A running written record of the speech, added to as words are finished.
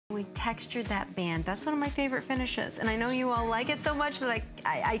We textured that band. That's one of my favorite finishes. And I know you all like it so much that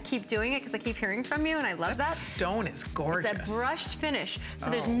I keep doing it because I keep hearing from you, and I love that. That stone is gorgeous. It's a brushed finish. So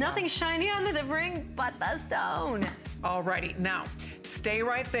there's nothing shiny on the ring but the stone. Alrighty, now, stay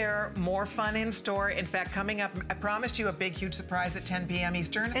right there. More fun in store. In fact, coming up, I promised you a big, huge surprise at 10 p.m.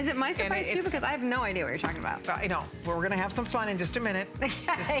 Eastern. Is it my surprise too? Because I have no idea what you're talking about. I know. Well, we're gonna have some fun in just a minute.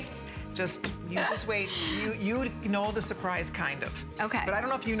 Okay. Just wait. You know the surprise, kind of. Okay. But I don't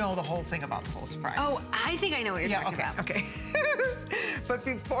know if you know the whole thing about the whole surprise. Oh, I think I know what you're talking about. Okay. But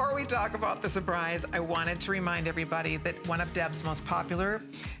before we talk about the surprise, I wanted to remind everybody that one of Deb's most popular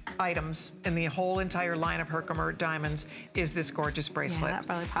items in the whole entire line of Herkimer diamonds is this gorgeous bracelet. Yeah, that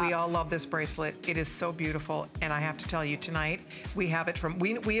really pops. We all love this bracelet. It is so beautiful, and I have to tell you, tonight we have it from.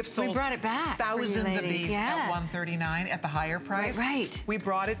 We have sold. We brought it back. Thousands of these at $139 at the higher price. Right. We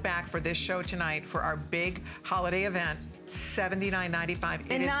brought it back for this show tonight for our big holiday event.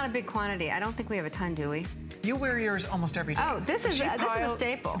 $79.95. And not a big quantity. I don't think we have a ton, do we? You wear yours almost every day. Oh, this is a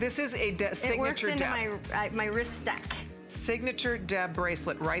staple. This is a signature It works into Deb. my wrist stack. Signature Deb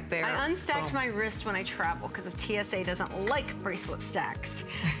bracelet right there. I unstacked my wrist when I travel because of TSA doesn't like bracelet stacks,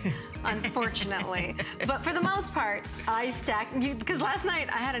 unfortunately. But for the most part, I stack, because last night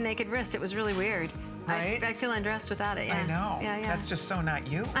I had a naked wrist. It was really weird. Right? I feel undressed without it, yeah. I know. Yeah. That's just so not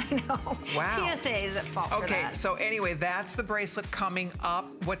you. I know. Wow. TSA is at fault for that. Okay, so anyway, that's the bracelet coming up.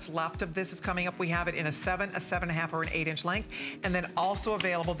 What's left of this is coming up. We have it in a 7, a 7.5, or an 8-inch length. And then also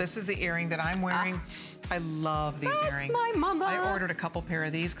available, this is the earring that I'm wearing. I love these earrings. My mama. I ordered a couple pair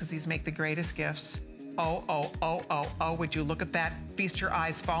of these because these make the greatest gifts. Oh, would you look at that? Feast your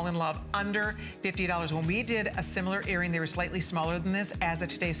eyes, fall in love, under $50. When we did a similar earring, they were slightly smaller than this as a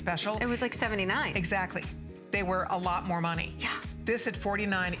today's special. It was like $79. Exactly. They were a lot more money. Yeah. This at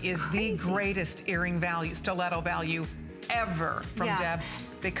 $49 is the greatest earring value, stiletto value ever from Deb.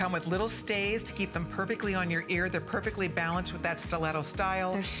 They come with little stays to keep them perfectly on your ear. They're perfectly balanced with that stiletto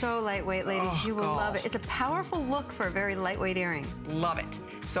style. They're so lightweight, ladies. You will love it. It's a powerful look for a very lightweight earring. Love it.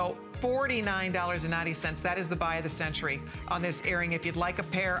 So $49.90. That is the buy of the century on this earring. If you'd like a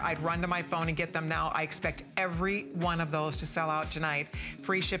pair, I'd run to my phone and get them now. I expect every one of those to sell out tonight.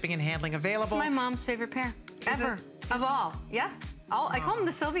 Free shipping and handling available. My mom's favorite pair ever of all. Yeah. I call them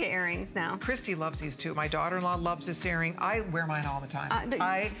the Sylvia earrings now. Christy loves these too. My daughter-in-law loves this earring. I wear mine all the time.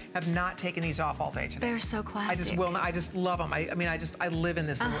 I have not taken these off all day today. They're so classic. I just will not. I just love them. I live in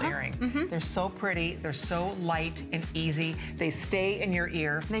this little earring. They're so pretty. They're so light and easy. They stay in your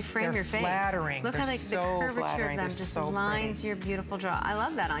ear. They frame your face. Flattering. Look how the curvature of them just lines your beautiful jaw. I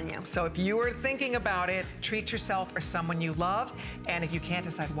love that on you. So if you are thinking about it, treat yourself or someone you love. And if you can't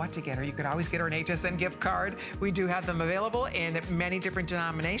decide what to get her, you could always get her an HSN gift card. We do have them available in many different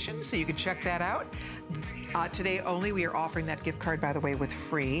denominations, so you can check that out. Today only, we are offering that gift card, by the way, with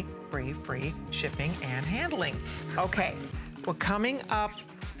free shipping and handling. Okay, well, coming up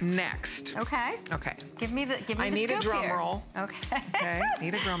next. Okay. Give me the I need a drum here. roll. Okay,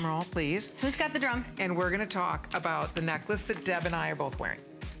 need a drum roll, please. Who's got the drum? And we're gonna talk about the necklace that Deb and I are both wearing.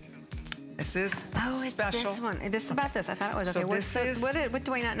 This is special. It's this one. This is about this. I thought it was. So okay, what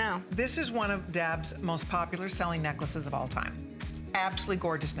do I not know? This is one of Deb's most popular selling necklaces of all time. Absolutely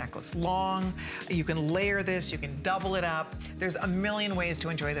gorgeous necklace. Long, you can layer this, you can double it up. There's a million ways to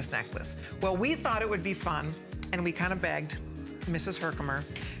enjoy this necklace. Well, we thought it would be fun, and we kind of begged Mrs. Herkimer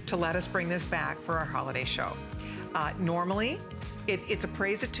to let us bring this back for our holiday show. Normally, it's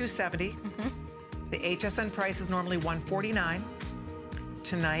appraised at $270. The HSN price is normally $149.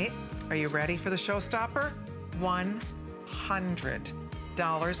 Tonight, are you ready for the showstopper?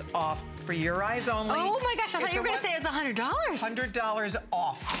 $100 off for your eyes only. Oh my gosh, I thought you were going to say it was $100. $100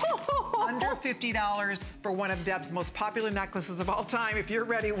 off. Under $50 for one of Deb's most popular necklaces of all time. If you're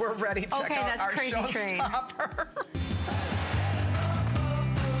ready, we're ready. Check out our showstopper.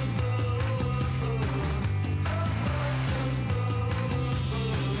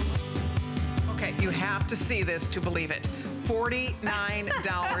 Okay, you have to see this to believe it.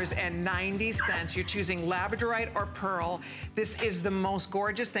 $49.90. You're choosing labradorite or pearl. This is the most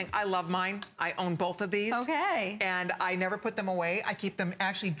gorgeous thing. I love mine. I own both of these. Okay. And I never put them away. I keep them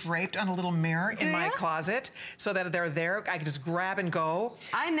actually draped on a little mirror in my closet so that they're there. I can just grab and go.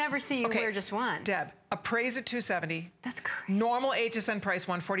 I never see you wear just one. Deb, appraised at $270. That's crazy. Normal HSN price,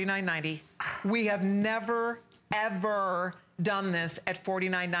 $149.90. We have never, ever done this at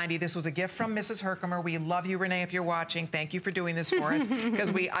 $49.90. This was a gift from Mrs. Herkimer. We love you, Renee, if you're watching. Thank you for doing this for us,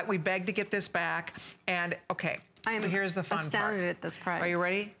 because we begged to get this back. And okay, so here's the fun part. I'm astounded at this price. Are you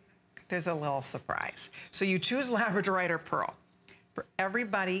ready? There's a little surprise. So you choose labradorite or pearl. For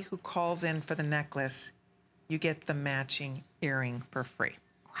everybody who calls in for the necklace, you get the matching earring for free.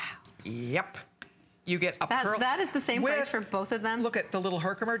 Wow. Yep. You get a pearl. That is the same price for both of them? Look at the little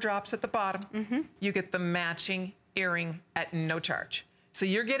Herkimer drops at the bottom. You get the matching earring at no charge. So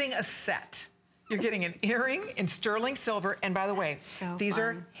you're getting a set. You're getting an earring in sterling silver. And by the way, these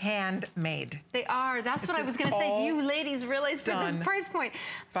are handmade. They are. That's what I was going to say. Do you ladies realize for this price point,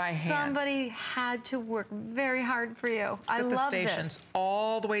 by hand. Somebody had to work very hard for you. I love the stations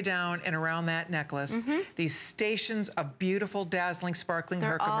all the way down and around that necklace. These stations of beautiful, dazzling, sparkling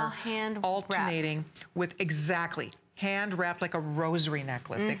Herkimer. All hand alternating with exactly hand wrapped like a rosary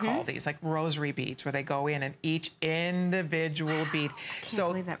necklace. They call these like rosary beads, where they go in and each individual bead. I can't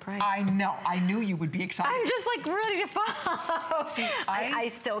believe that price. I know. I knew you would be excited. I'm just like ready to follow. See, I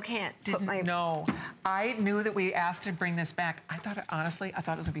still can't put my. No, I knew that we asked to bring this back. I thought, honestly, I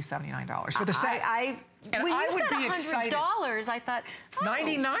thought it was gonna be $79 for the set. And when you said $100, I thought,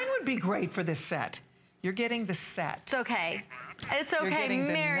 $99 would be great for this set. You're getting the set. It's okay. It's okay.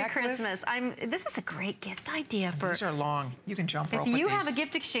 Merry Christmas. This is a great gift idea for. These are long. You can jump rope with these. If you have a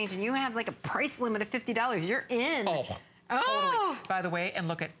gift exchange and you have like a price limit of $50, you're in. Oh. Totally. By the way, and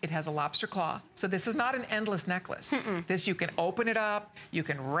look at it has a lobster claw. So this is not an endless necklace. This, you can open it up, you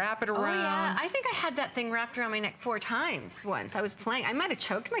can wrap it around. Oh yeah, I think I had that thing wrapped around my neck 4 times once. I was playing. I might have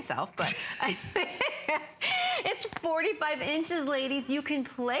choked myself, but it's 45 inches, ladies. You can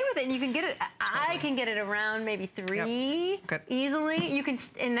play with it, and you can get it. I can get it around maybe 3 easily. You can,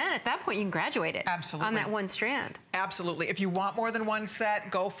 and then at that point you can graduate it. Absolutely. On that one strand. Absolutely. If you want more than one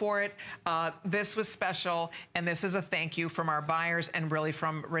set, go for it. This was special, and this is a thank you from our buyers and really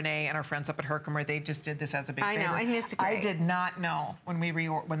from Renee and our friends up at Herkimer. They just did this as a big favor. I know. I think it's great. I did not know when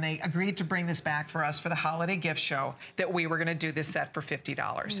they agreed to bring this back for us for the holiday gift show that we were going to do this set for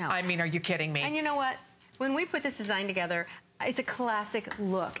 $50. No. I mean, are you kidding me? And you know what? When we put this design together, it's a classic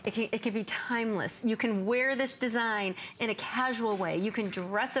look. It can be timeless. You can wear this design in a casual way. You can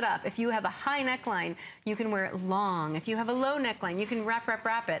dress it up. If you have a high neckline, you can wear it long. If you have a low neckline, you can wrap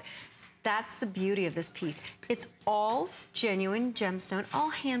it. That's the beauty of this piece. It's all genuine gemstone, all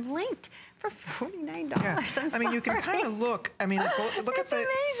hand linked for $49. Yeah. I mean, you can kind of look. I mean, look at the.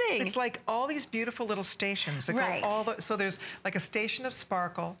 Amazing. It's like all these beautiful little stations that go all the. So there's like a station of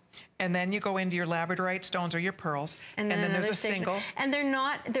sparkle, and then you go into your labradorite stones or your pearls, and then there's a single. And they're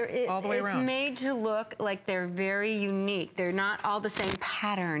not. All the way around. It's made to look like they're very unique. They're not all the same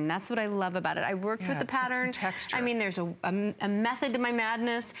pattern. That's what I love about it. I worked with the pattern. Got some texture. I mean, there's a method to my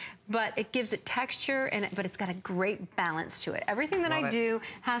madness, but it gives it texture, but it's got a great balance to it. Everything that I do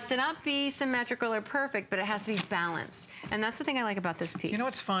has to not be symmetrical or perfect, but it has to be balanced. And that's the thing I like about this piece. You know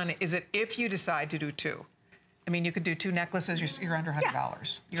what's fun is that if you decide to do 2, I mean, you could do 2 necklaces, you're under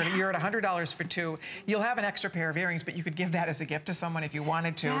 $100. You're at $100 for 2. You'll have an extra pair of earrings, but you could give that as a gift to someone if you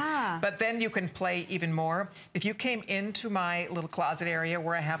wanted to. Yeah. But then you can play even more. If you came into my little closet area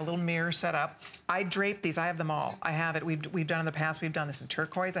where I have a little mirror set up, I drape these. I have them all. I have it. We've done in the past. We've done this in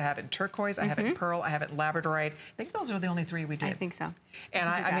turquoise. I have it in turquoise. I have it in pearl. I have it in labradorite. I think those are the only 3 we did. I think so. And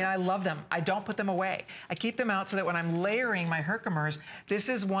I mean, I love them. I don't put them away. I keep them out so that when I'm layering my Herkimers, this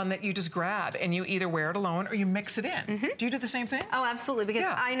is one that you just grab and you either wear it alone or you mix it in. Do you do the same thing? Oh, absolutely, because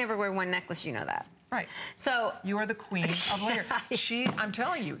I never wear one necklace, you know that. Right. So you are the queen of layers. I'm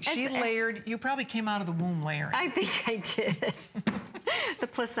telling you, she layered. You probably came out of the womb layering. I think I did. The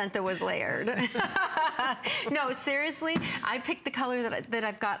placenta was layered. No, seriously, I picked the color that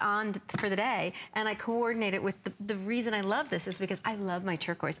I've got on for the day, and I coordinate it with the reason I love this is because I love my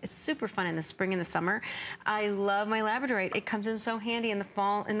turquoise. It's super fun in the spring and the summer. I love my labradorite. It comes in so handy in the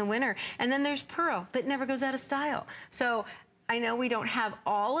fall and the winter. And then there's pearl that never goes out of style. So I know we don't have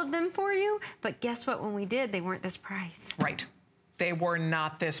all of them for you, but guess what? When we did, they weren't this price. Right. They were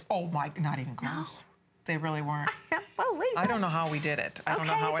not this. Oh my, not even close. No. They really weren't. I can't believe I don't know how we did it. I don't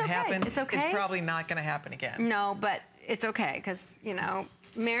know how it happened. It's okay. It's probably not going to happen again. No, but it's okay because, you know,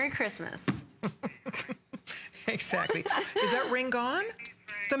 Merry Christmas. Exactly. Is that ring gone?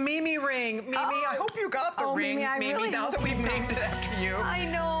 The Mimi ring. Mimi, I hope you got the ring, Mimi, really now that we've named it after you. I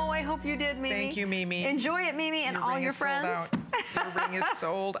know. I hope you did, Mimi. Thank you, Mimi. Enjoy it, Mimi, and all your friends. Your ring is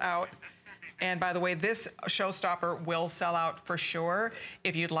sold out. And by the way, this showstopper will sell out for sure.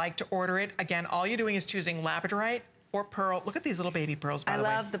 If you'd like to order it, again, all you're doing is choosing labradorite or pearl. Look at these little baby pearls, by the way.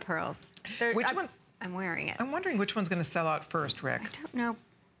 I love the pearls. Which one? I'm wearing it. I'm wondering which one's going to sell out first, Rick. I don't know.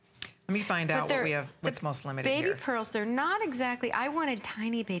 Let me find out what we have, what's most limited here. Baby pearls, they're not exactly, I wanted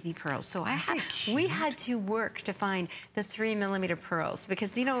tiny baby pearls. So we had to work to find the 3mm pearls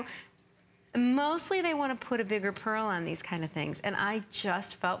because, you know, mostly they want to put a bigger pearl on these kind of things. And I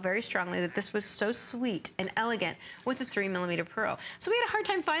just felt very strongly that this was so sweet and elegant with a 3mm pearl. So we had a hard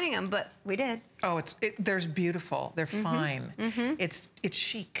time finding them, but we did. Oh, they're beautiful. They're fine. It's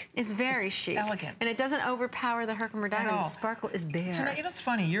chic. It's very chic. Elegant. And it doesn't overpower the Herkimer diamond. The sparkle is there. Tonight, you know, it's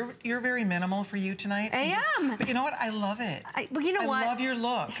funny. You're very minimal for you tonight. I am. But you know what? I love it. Well, you know what? I love your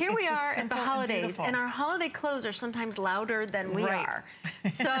look. Here we are at the holidays, and our holiday clothes are sometimes louder than we are.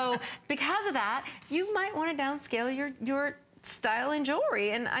 So because of that, you might want to downscale your style and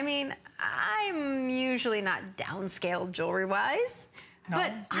jewelry. And I mean, I'm usually not downscaled jewelry-wise. No,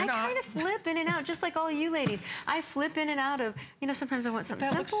 but I kind of flip in and out, just like all you ladies. I flip in and out of, you know, sometimes I want something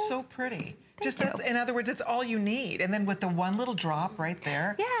simple. That looks so pretty. In other words, it's all you need. And then with the one little drop right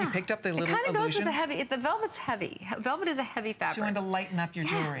there, you picked up the little illusion. It kind of goes with the heavy. The velvet's heavy. Velvet is a heavy fabric. She wanted to lighten up your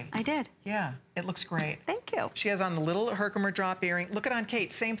jewelry. I did. Yeah, it looks great. Thank you. She has on the little Herkimer drop earring. Look at on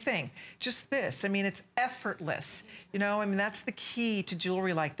Kate, same thing. Just this. I mean, it's effortless. You know, I mean, that's the key to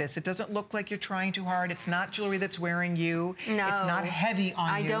jewelry like this. It doesn't look like you're trying too hard. It's not jewelry that's wearing you. No. It's not heavy on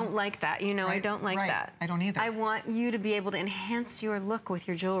you. I don't like that. You know, I don't like that. I don't either. I want you to be able to enhance your look with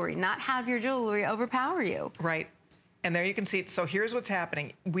your jewelry, not have your jewelry overpower you. Right. And there you can see, so here's what's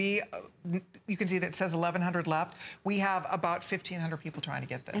happening. You can see that it says 1,100 left. We have about 1,500 people trying to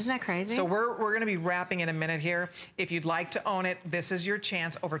get this. Isn't that crazy? So we're going to be wrapping in a minute here. If you'd like to own it, this is your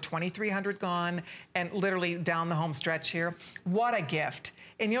chance. Over 2,300 gone, and literally down the home stretch here. What a gift.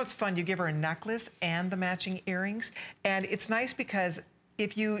 And you know what's fun? You give her a necklace and the matching earrings. And it's nice because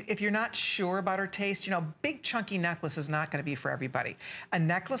if you're not sure about her taste, you know, big chunky necklace is not going to be for everybody. A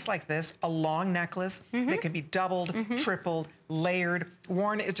necklace like this, a long necklace that can be doubled, tripled, layered,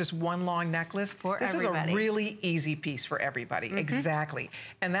 worn as just one long necklace. This is a really easy piece for everybody. Exactly.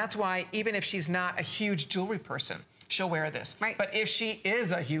 And that's why even if she's not a huge jewelry person, she'll wear this. Right. But if she is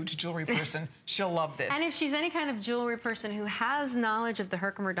a huge jewelry person, she'll love this. And if she's any kind of jewelry person who has knowledge of the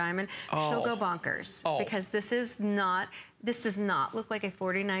Herkimer diamond, she'll go bonkers. Because this does not look like a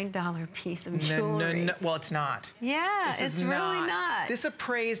 $49 piece of jewelry. No. Well, it's not. Yeah, it's really not. This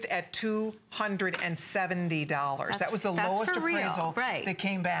appraised at $270. That was the lowest appraisal that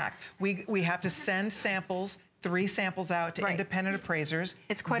came back. We have to send samples, 3 samples out to independent appraisers.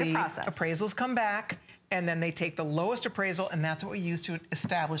 It's quite a process. Appraisals come back, and then they take the lowest appraisal, and that's what we use to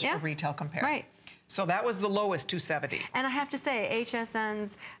establish a retail compare. Right. So that was the lowest, $270. And I have to say,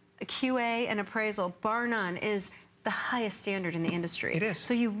 HSN's QA and appraisal, bar none, is the highest standard in the industry. It is.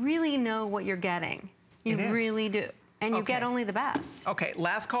 So you really know what you're getting. You really do. And you get only the best. Okay,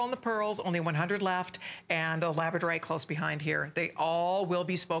 last call on the pearls, only 100 left, and the labradorite close behind here. They all will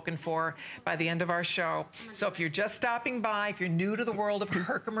be spoken for by the end of our show. So if you're just stopping by, if you're new to the world of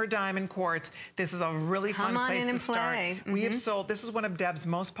Herkimer diamond quartz, this is a really fun place to start. We have sold, this is one of Deb's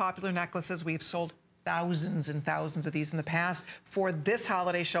most popular necklaces. We've sold thousands and thousands of these in the past. For this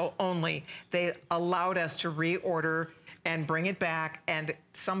holiday show only, they allowed us to reorder and bring it back, and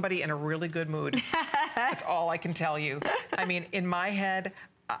somebody in a really good mood. That's all I can tell you. I mean, in my head,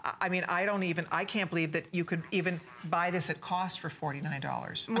 I can't believe that you could even buy this at cost for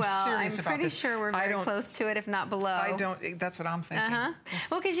 $49. I'm pretty sure we're very close to it, if not below. That's what I'm thinking.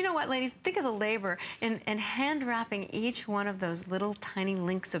 Well, because you know what, ladies? Think of the labor in hand wrapping each one of those little tiny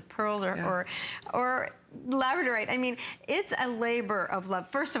links of pearls or labradorite. I mean, it's a labor of love.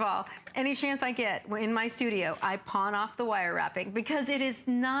 First of all, any chance I get in my studio, I pawn off the wire wrapping because it is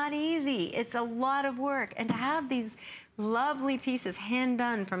not easy. It's a lot of work. And to have these lovely pieces hand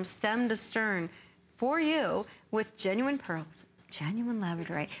done from stem to stern for you with genuine pearls, genuine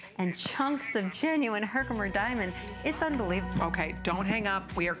labradorite, and chunks of genuine Herkimer diamond, it's unbelievable. Okay, don't hang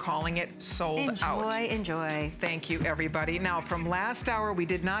up. We are calling it sold out. Enjoy. Thank you, everybody. Now, from last hour, we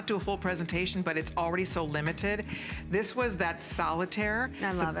did not do a full presentation, but it's already so limited. This was that solitaire.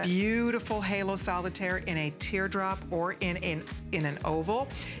 I love it. Beautiful halo solitaire in a teardrop or in an oval.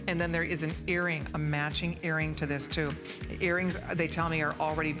 And then there is an earring, a matching earring to this too. The earrings, they tell me, are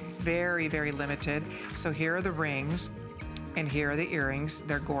already very, very limited. So here are the rings. And here are the earrings.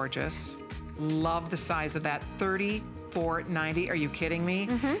 They're gorgeous. Love the size of that. $34.90. Are you kidding me?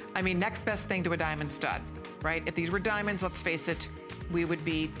 I mean, next best thing to a diamond stud, right? If these were diamonds, let's face it, we would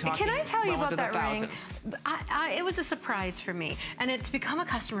be talking Can I tell you about that ring? Thousands. It was a surprise for me, and it's become a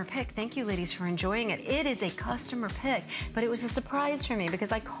customer pick. Thank you, ladies, for enjoying it. It is a customer pick, but it was a surprise for me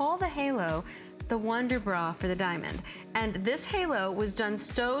because I call the halo the Wonder Bra for the diamond. And this halo was done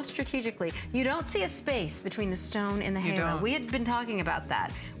so strategically. You don't see a space between the stone and the halo. We had been talking about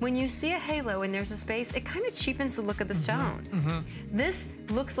that. When you see a halo and there's a space, it kind of cheapens the look of the stone. This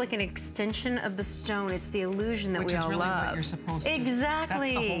looks like an extension of the stone. It's the illusion that we all love. Which is really what you're supposed to.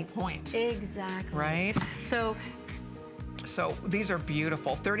 Exactly. That's the whole point. Exactly. Right? So So these are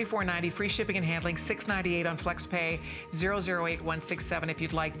beautiful. $34.90, free shipping and handling, $6.98 on FlexPay, 008167 if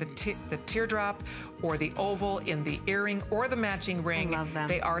you'd like the teardrop or the oval in the earring or the matching ring. I love them.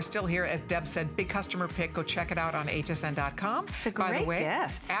 They are still here. As Deb said, big customer pick. Go check it out on hsn.com. It's a great By the way,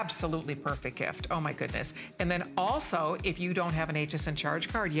 gift. Absolutely perfect gift. Oh my goodness. And then also, if you don't have an HSN charge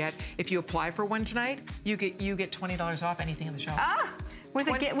card yet, if you apply for one tonight, you get $20 off anything in the shop. Ah! With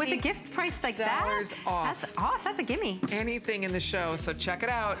a gift price like that? Off. That's awesome. That's a gimme. Anything in the show, so check it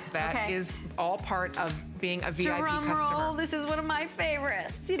out. That is all part of being a VIP customer. Roll. This is one of my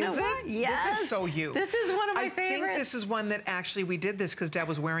favorites. You know what? Yes. This is so you. This is one of my favorites. I think this is one that actually we did this because Deb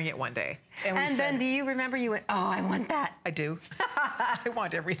was wearing it one day. And then do you remember you went, oh, I want that. I do. I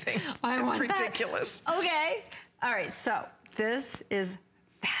want everything. It's ridiculous. That. Okay. All right, so this is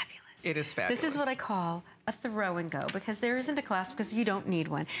fabulous. It is fabulous. This is what I call a throw and go because there isn't a clasp because you don't need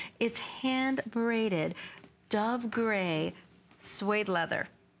one. It's hand braided dove gray suede leather.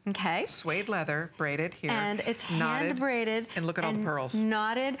 Okay. Suede leather braided here. And it's hand braided. And look at all the pearls.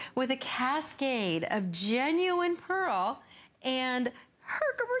 Knotted with a cascade of genuine pearl and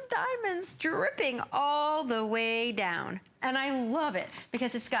Herkimer diamonds dripping all the way down. And I love it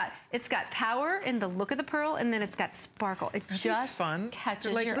because it's got power in the look of the pearl and then it's got sparkle. It just catches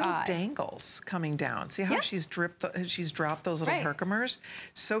your eye. They're like little dangles coming down. See how she's dropped those little Herkimers?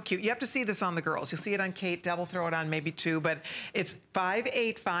 So cute. You have to see this on the girls. You'll see it on Kate. Deb will throw it on maybe too, but it's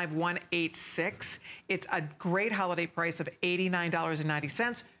 $585,186. It's a great holiday price of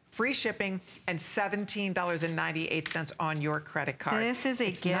 $89.90. Free shipping and $17.98 on your credit card. This is a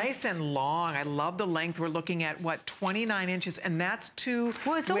gift. It's nice and long. I love the length. We're looking at, what, 29 inches, and that's to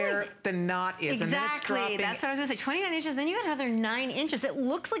where the knot is. Exactly. And then it's dropping. That's what I was going to say. 29 inches, then you got another 9 inches. It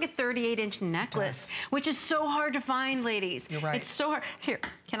looks like a 38-inch necklace, which is so hard to find, ladies. You're right. It's so hard. Here,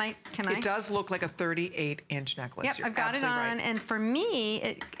 can I? It does look like a 38-inch necklace. Yep, I've got it on, and for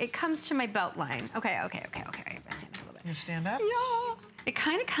me, it comes to my belt line. Okay. I stand up a little bit. You stand up? Yeah. It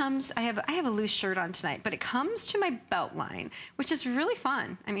kind of comes, I have a loose shirt on tonight, but it comes to my belt line, which is really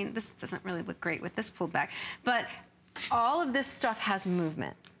fun. I mean, this doesn't really look great with this pulled back, but all of this stuff has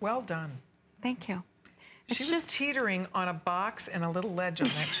movement. Well done. Thank you. She was teetering on a box and a little ledge on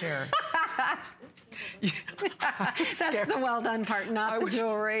that chair. That's the well done part, not the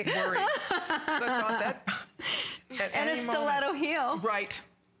jewelry. Worried. So I thought that and a stiletto heel. Right.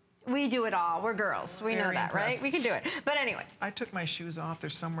 We do it all. We're girls. We know that, right? We can do it. But anyway. I took my shoes off. They're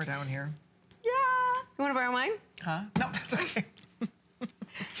somewhere down here. Yeah. You want to borrow mine? Huh? No, that's okay.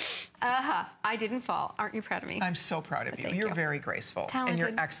 I didn't fall. Aren't you proud of me? I'm so proud of you. You're very graceful. Talented. And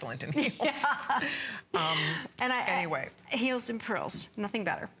you're excellent in heels. Anyway. Heels and pearls. Nothing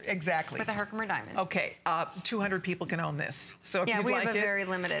better. Exactly. With a Herkimer diamond. Okay. 200 people can own this. So if you'd like it. Yeah, we have a very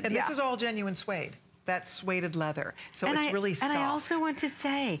limited. And this is all genuine suede. That's sueded leather. So it's really soft. And I also want to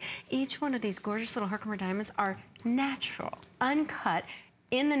say, each one of these gorgeous little Herkimer diamonds are natural, uncut,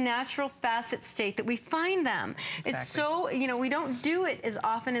 in the natural facet state that we find them. Exactly. It's so, we don't do it as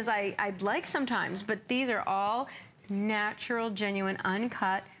often as I'd like sometimes, but these are all natural, genuine,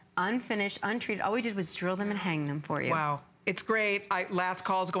 uncut, unfinished, untreated. All we did was drill them and hang them for you. Wow. It's great. Last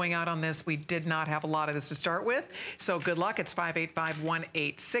call's going out on this. We did not have a lot of this to start with, so good luck. It's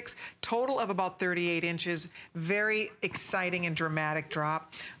 585-186. Total of about 38 inches. Very exciting and dramatic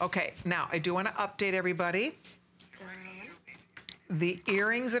drop. Okay, now I do want to update everybody. The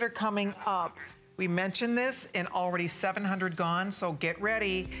earrings that are coming up, we mentioned this and already 700 gone, so get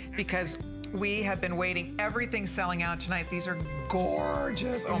ready because we have been waiting. Everything's selling out tonight. These are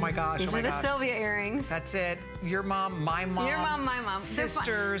gorgeous. Oh my gosh. These are the Sylvia earrings. That's it. Your mom, my mom. Your mom, my mom.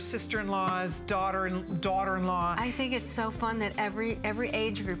 Sisters, sister-in-laws, daughter-in-law. I think it's so fun that every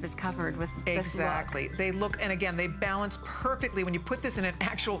age group is covered with this look. Exactly. They look, and again, they balance perfectly. When you put this in an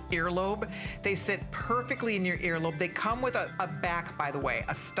actual earlobe, they sit perfectly in your earlobe. They come with a back, by the way,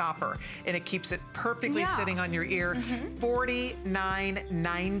 a stopper, and it keeps it perfectly sitting on your ear.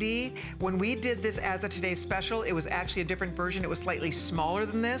 $49.90. When we did this as the Today Special, it was actually a different version. It was slightly smaller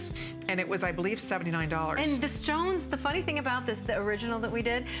than this, and it was, I believe, $79. And the stones, the funny thing about this, the original that we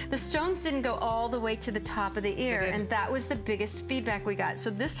did, the stones didn't go all the way to the top of the ear, and that was the biggest feedback we got. So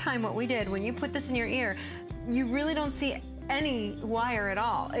this time what we did, when you put this in your ear, you really don't see any wire at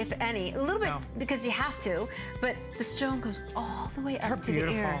all, if any. A little bit because you have to, but the stone goes all the way up to the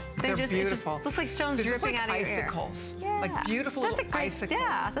ear. They're beautiful. It just looks like stones dripping out of your ear. Icicles. Like beautiful little icicles.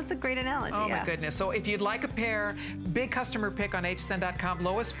 Yeah, that's a great analogy. Oh my goodness. So if you'd like a pair, big customer pick on hsn.com,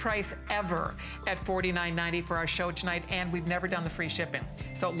 lowest price ever at $49.90 for our show tonight, and we've never done the free shipping.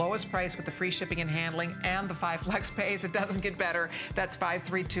 So lowest price with the free shipping and handling and the 5 flex pays. It doesn't get better. That's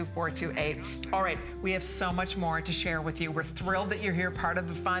 532-428. All right, we have so much more to share with you. We're We're thrilled that you're here, part of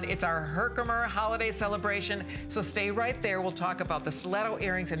the fun. It's our Herkimer holiday celebration, so stay right there. We'll talk about the stiletto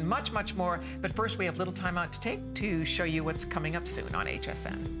earrings and much, much more. But first, we have little time out to take to show you what's coming up soon on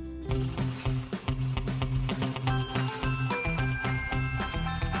HSN.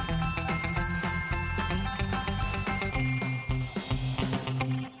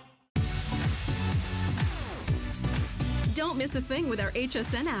 Don't miss a thing with our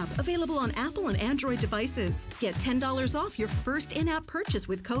HSN app, available on Apple and Android devices. Get $10 off your first in-app purchase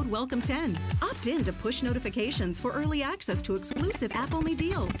with code WELCOME10. Opt in to push notifications for early access to exclusive app-only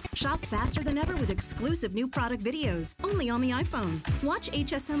deals. Shop faster than ever with exclusive new product videos, only on the iPhone. Watch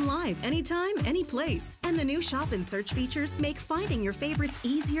HSN live anytime, any place. And the new shop and search features make finding your favorites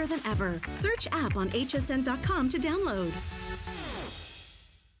easier than ever. Search app on hsn.com to download.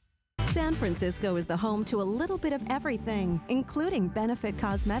 San Francisco is the home to a little bit of everything, including Benefit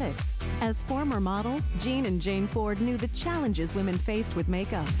Cosmetics. As former models, Jean and Jane Ford knew the challenges women faced with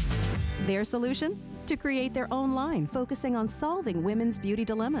makeup. Their solution? To create their own line focusing on solving women's beauty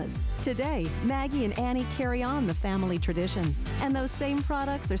dilemmas. Today, Maggie and Annie carry on the family tradition. And those same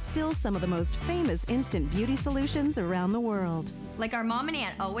products are still some of the most famous instant beauty solutions around the world. Like our mom and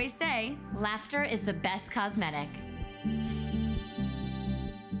aunt always say, laughter is the best cosmetic.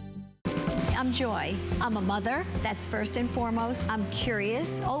 I'm Joy. I'm a mother, that's first and foremost. I'm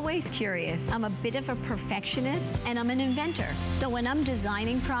curious, always curious. I'm a bit of a perfectionist, and I'm an inventor. So when I'm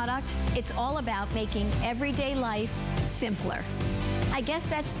designing product, it's all about making everyday life simpler. I guess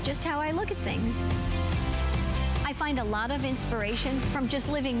that's just how I look at things. I find a lot of inspiration from just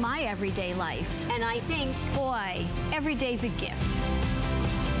living my everyday life. And I think, boy, every day's a gift.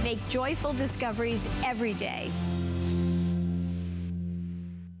 Make joyful discoveries every day.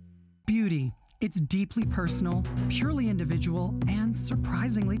 Beauty. It's deeply personal, purely individual, and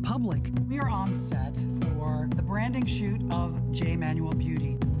surprisingly public. We are on set for the branding shoot of J. Manuel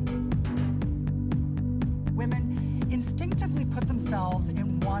Beauty. Women instinctively put themselves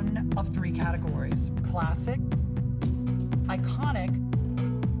in one of three categories: classic, iconic,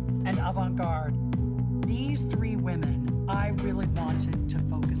 and avant-garde. These three women I really wanted to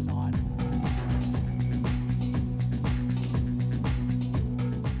focus on.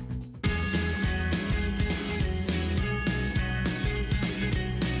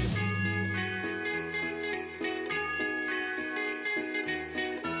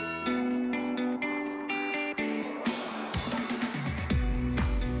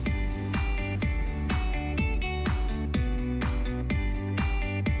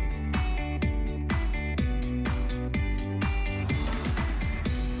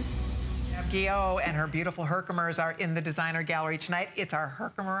 Guyot and her beautiful Herkimers are in the designer gallery tonight. It's our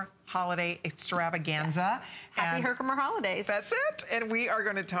Herkimer holiday extravaganza. Yes. Happy Herkimer holidays. That's it. And we are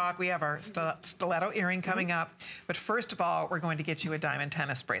going to talk. We have our stiletto earring coming up. But first of all, we're going to get you a diamond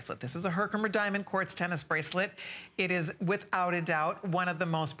tennis bracelet. This is a Herkimer diamond quartz tennis bracelet. It is without a doubt one of the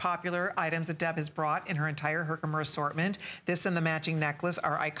most popular items that Deb has brought in her entire Herkimer assortment. This and the matching necklace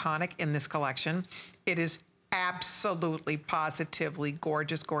are iconic in this collection. It is absolutely, positively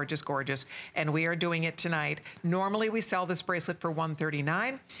gorgeous, gorgeous, gorgeous. And we are doing it tonight. Normally we sell this bracelet for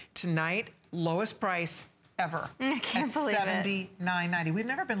 $139. Tonight, lowest price ever. I can't believe it. $79.90. We've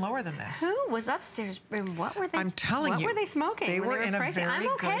never been lower than this. Who was upstairs and what were they? I'm telling you. What were they smoking? They were in a very I'm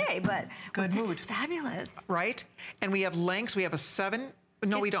okay, but good mood. This is fabulous. Right? And we have lengths. We have a 7.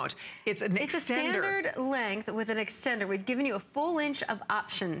 No, we don't. It's an extender. It's a standard length with an extender. We've given you a full inch of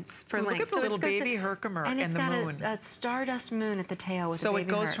options for length. Look at the little baby Herkimer and the moon. And it's got a stardust moon at the tail with so a baby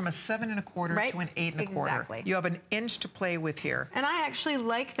it goes Herc. from a 7 1/4 to an 8 1/4. Exactly. You have an inch to play with here. And I actually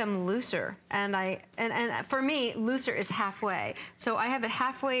like them looser. And for me, looser is halfway. So I have it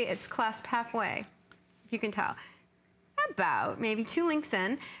halfway. It's clasped halfway, if you can tell. About maybe 2 links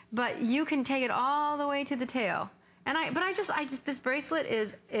in, but you can take it all the way to the tail. And this bracelet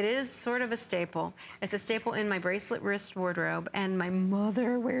is sort of a staple. It's a staple in my bracelet wrist wardrobe, and my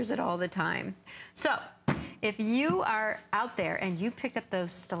mother wears it all the time. So if you are out there and you picked up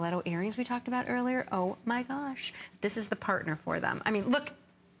those stiletto earrings we talked about earlier, oh my gosh, this is the partner for them. I mean, look.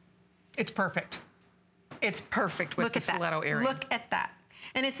 It's perfect. It's perfect with the stiletto earring. Look at that.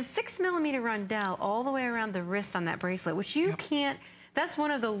 And it's a 6mm rondelle all the way around the wrist on that bracelet, which you can't. That's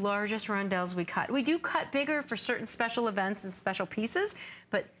one of the largest rondelles we cut. We do cut bigger for certain special events and special pieces,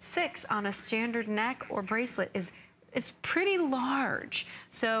 but 6 on a standard neck or bracelet is pretty large.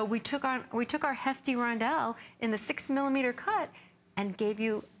 So we took our hefty rondelle in the 6mm cut and gave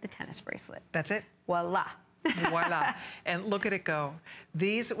you the tennis bracelet. That's it. Voila. Voila. And look at it go.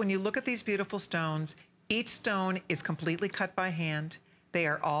 These, when you look at these beautiful stones, each stone is completely cut by hand. They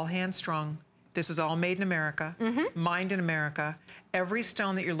are all hand strung. This is all made in America, mined in America. Every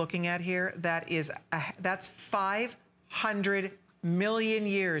stone that you're looking at here, that's 500 million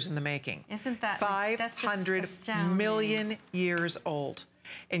years in the making. Isn't that 500 million years old?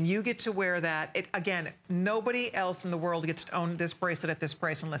 And you get to wear that. Again, nobody else in the world gets to own this bracelet at this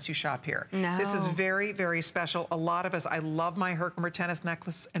price unless you shop here. No. This is very, very special. A lot of us, I love my Herkimer tennis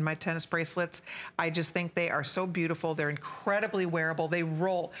necklace and my tennis bracelets. I just think they are so beautiful. They're incredibly wearable. They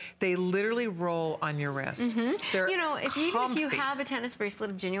roll. They literally roll on your wrist. They're you know, even if you have a tennis bracelet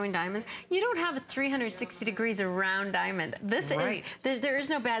of genuine diamonds, you don't have a 360 degrees around diamond. This is, there is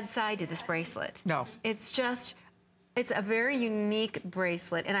no bad side to this bracelet. No. It's just, it's a very unique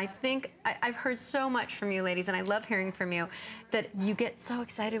bracelet, and I think I've heard so much from you ladies, and I love hearing from you, that you get so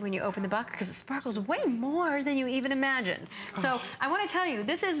excited when you open the box because it sparkles way more than you even imagined. So I want to tell you,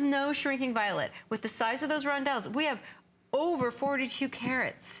 this is no shrinking violet. With the size of those rondelles, we have over 42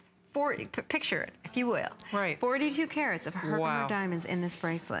 carats. Picture it, if you will. Right. 42 carats of Herkimer diamonds in this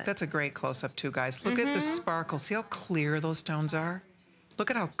bracelet. That's a great close-up too, guys. Look at the sparkle. See how clear those stones are?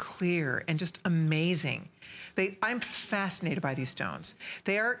 Look at how clear and just amazing. I'm fascinated by these stones.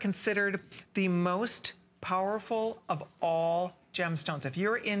 They are considered the most powerful of all gemstones. If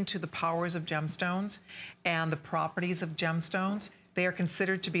you're into the powers of gemstones and the properties of gemstones, they are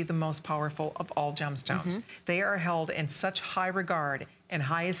considered to be the most powerful of all gemstones. They are held in such high regard and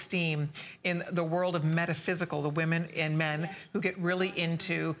high esteem in the world of metaphysical, the women and men who get really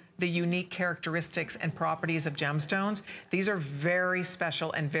into the unique characteristics and properties of gemstones. These are very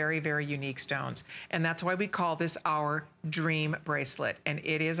special and very, very unique stones. And that's why we call this our dream bracelet. And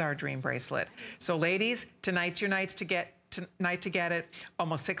it is our dream bracelet. So ladies, tonight's your night to get it.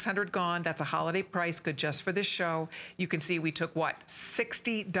 Almost 600 gone. That's a holiday price, good just for this show. You can see we took, what,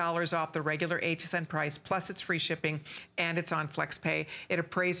 $60 off the regular HSN price, plus it's free shipping, and it's on FlexPay. It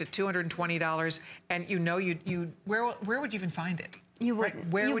appraised at $220, and you know, where would you even find it? You wouldn't.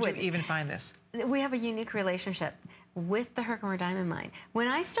 Right? Where would you even find this? We have a unique relationship with the Herkimer Diamond Mine. When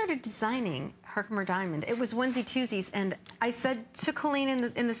I started designing Herkimer Diamond, it was onesie-twosies, and I said to Colleen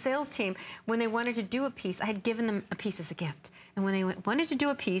in the sales team, when they wanted to do a piece, I had given them a piece as a gift. And when they wanted to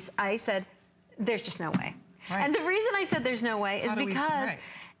do a piece, I said, there's just no way. Right. And the reason I said there's no way is because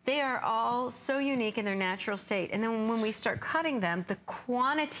they are all so unique in their natural state. And then when we start cutting them, the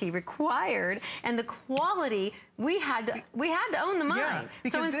quantity required and the quality, we had to own the mine. Yeah,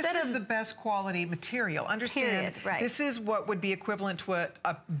 because so instead this is the best quality material. Understand, this is what would be equivalent to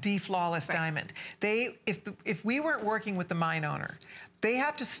a D-flawless diamond. If we weren't working with the mine owner, they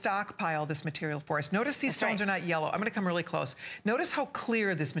have to stockpile this material for us. Notice these stones are not yellow. I'm gonna come really close. Notice how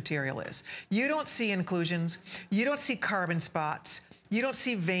clear this material is. You don't see inclusions. You don't see carbon spots. You don't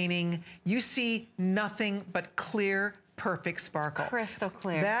see veining. You see nothing but clear, perfect sparkle. Crystal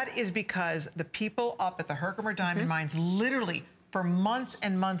clear. That is because the people up at the Herkimer Diamond Mines literally for months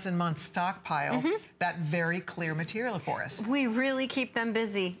and months and months stockpile that very clear material for us. We really keep them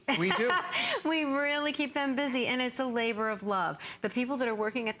busy. We do. We really keep them busy, and it's a labor of love. The people that are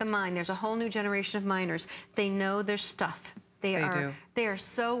working at the mine, there's a whole new generation of miners. They know their stuff. They are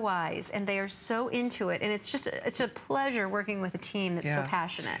so wise, and they are so into it, and it's a pleasure working with a team that's so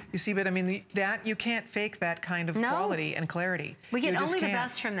passionate. You see, but I mean, you can't fake that kind of quality and clarity. We get only the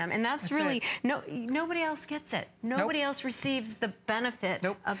best from them, and that's really, nobody else gets it. Nobody else receives the benefit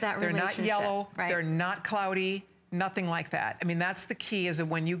of that relationship. They're not yellow, they're not cloudy, nothing like that. I mean, that's the key, is that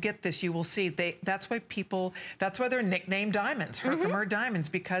when you get this, you will see, that's why they're nicknamed diamonds, Herkimer diamonds,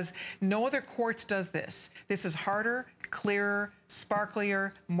 because no other quartz does this. This is harder, clearer,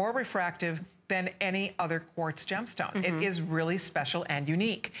 sparklier, more refractive than any other quartz gemstone. It is really special and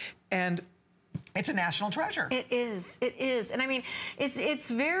unique. And it's a national treasure. It is, and I mean,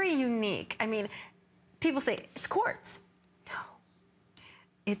 it's very unique. I mean, people say, it's quartz. No,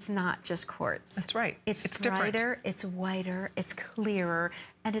 it's not just quartz. That's right. It's brighter, different. It's whiter, it's clearer,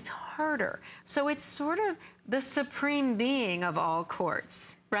 and it's harder. So it's sort of the supreme being of all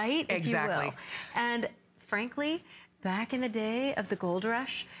quartz, right? Exactly. If you will. And frankly, back in the day of the gold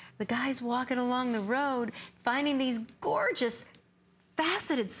rush, the guys walking along the road finding these gorgeous,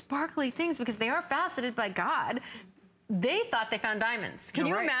 faceted, sparkly things, because they are faceted by God, they thought they found diamonds. Can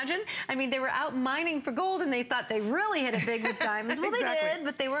you imagine? I mean, they were out mining for gold, and they thought they really hit it big with diamonds. Well, they did,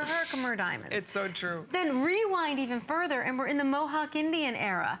 but they were Herkimer diamonds. It's so true. Then rewind even further, and we're in the Mohawk Indian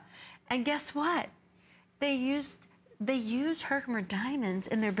era. And guess what? They used Herkimer diamonds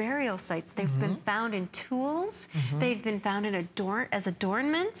in their burial sites. They've been found in tools. They've been found in as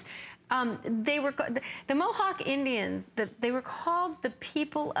adornments. The Mohawk Indians, they were called the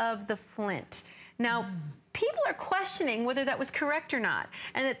people of the flint. Now, people are questioning whether that was correct or not,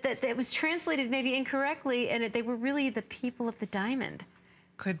 and that it was translated maybe incorrectly, and that they were really the people of the diamond.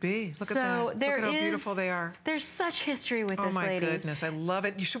 Could be. Look at So that. there Look at how beautiful they are. There's such history with this, ladies. Oh my goodness, I love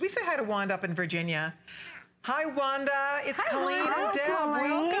it. Should we say hi to Wanda up in Virginia? Hi, Wanda. It's Colleen and Deb.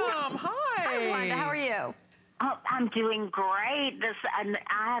 Welcome. Hi. Hi, Wanda. How are you? Oh, I'm doing great.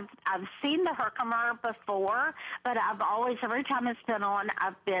 I've seen the Herkimer before, but I've always, every time it's been on,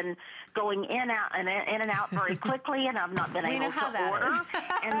 I've been going in and out very quickly, and I've not been able to order.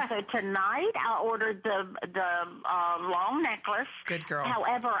 And so tonight I ordered the long necklace. Good girl.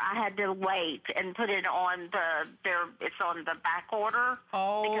 However, I had to wait and put it on it's on the back order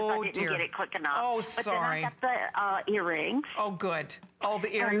because I didn't get it quick enough. Oh, sorry. But then I got the earrings. Oh, good. Oh,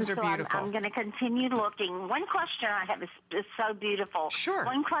 the earrings are beautiful. I'm going to continue looking. One question I have is so beautiful. Sure.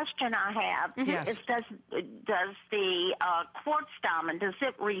 One question I have is does the quartz diamond, does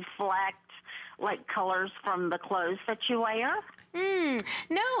it reflect like colors from the clothes that you wear?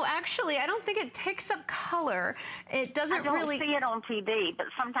 No, actually, I don't think it picks up color. It doesn't really. I don't see it on TV, but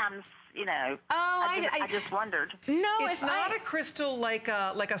sometimes, you know, I just wondered. No, it's not a crystal like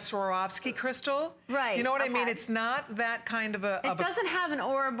a Swarovski crystal. Right. You know what I mean? It's not that kind of a. It doesn't have an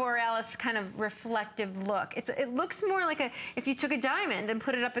aurora borealis kind of reflective look. It looks more like if you took a diamond and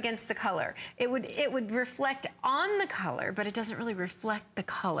put it up against the color, it would reflect on the color, but it doesn't really reflect the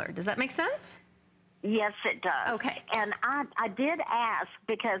color. Does that make sense? Yes, it does. Okay. And I did ask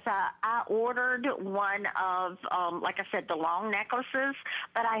because I ordered one of, like I said, the long necklaces,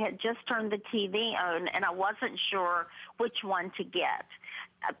 but I had just turned the TV on, and I wasn't sure which one to get.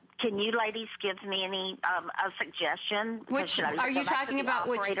 Can you ladies give me any a suggestion? Which are you talking about?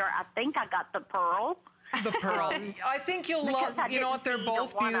 Operator? I think I got the pearl. The pearl. I think you'll love. You know what? They're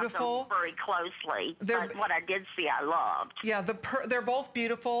both beautiful. Very closely. But what I did see, I loved. Yeah, they're both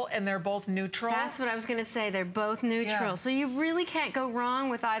beautiful and they're both neutral. That's what I was going to say. They're both neutral, so you really can't go wrong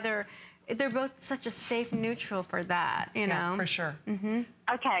with either. They're both such a safe neutral for that, you know. For sure.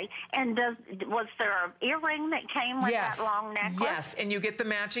 Okay, and was there an earring that came with that long necklace? Yes, and you get the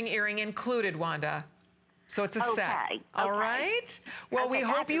matching earring included, Wanda. So it's a set. All right? Well, we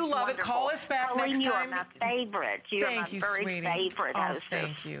hope you love it. Call us back next time. You are my favorite. You are my very favorite hostess.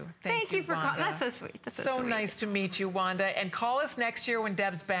 Thank you. Thank you for calling. That's so sweet. That's so nice to meet you, Wanda. And call us next year when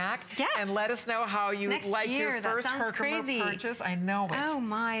Deb's back. Yeah. And let us know how you like your first Herkimer purchase. I know it. Oh,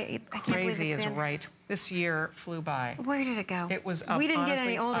 my. Crazy is right. This year flew by. Where did it go? It was We didn't get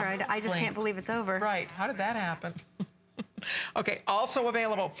any older. I just can't believe it's over. Right. How did that happen? Okay. Also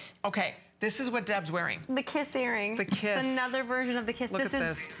available. Okay. This is what Deb's wearing. The kiss earring. The kiss. It's another version of the kiss. Look at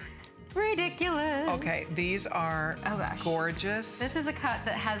this. Ridiculous. Okay, these are gorgeous. This is a cut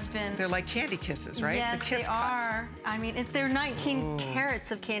that has been... They're like candy kisses, right? Yes, the kiss they are. I mean, they're 19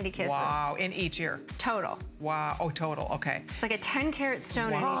 carats of candy kisses. Wow, in each ear. Total. Wow, oh, total, okay. It's like a 10-carat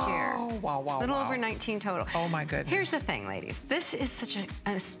stone in each ear. Wow, a little over 19 total. Oh, my goodness. Here's the thing, ladies. This is such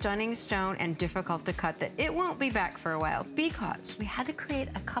a stunning stone and difficult to cut that it won't be back for a while because we had to create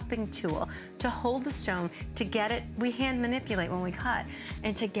a cupping tool to hold the stone, to get it, we hand manipulate when we cut,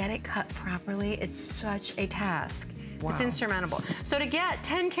 and to get it cut properly, it's such a task. Wow. It's insurmountable. So to get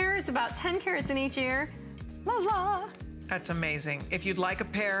 10 carats, about 10 carats in each ear, la la. That's amazing. If you'd like a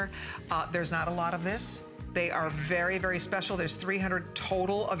pair, there's not a lot of this. They are very, very special. There's 300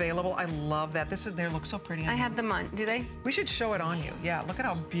 total available. I love that. They look so pretty on you. I have them on. Do they? We should show it on you. Yeah, look at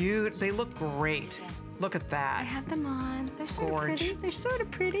how beautiful. They look great. Look at that. I have them on. They're sort of pretty. They're sort of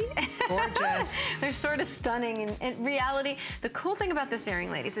pretty. Gorgeous. They're sort of stunning. In reality, the cool thing about this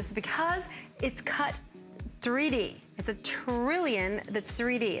earring, ladies, is because it's cut 3D. It's a trillion that's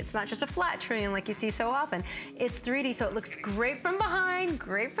 3D. It's not just a flat trillion like you see so often. It's 3D, so it looks great from behind,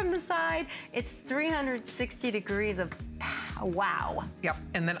 great from the side. It's 360 degrees of wow. Yep,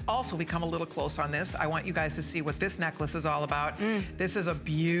 and then also we come a little close on this. I want you guys to see what this necklace is all about. This is a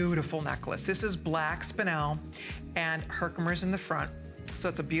beautiful necklace. This is black spinel and Herkimer's in the front. So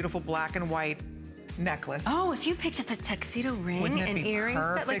it's a beautiful black and white necklace. Oh, if you picked up a tuxedo ring and earring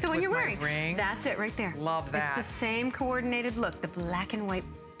set like the one you're wearing, that's it right there. Love that. It's the same coordinated look, the black and white.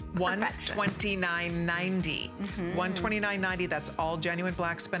 $129.90. $129.90. That's all genuine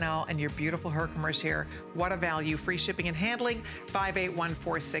black spinel and your beautiful Herkimer's here. What a value. Free shipping and handling.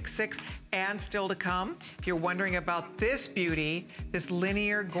 581466. And still to come, if you're wondering about this beauty, this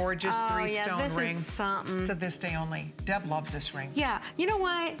linear, gorgeous three-stone ring. This is something. To this day only. Deb loves this ring. Yeah. You know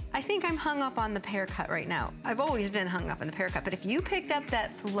what? I think I'm hung up on the pear cut right now. I've always been hung up on the pear cut, but if you picked up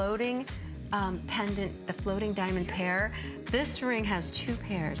that floating pendant, the floating diamond pair, this ring has 2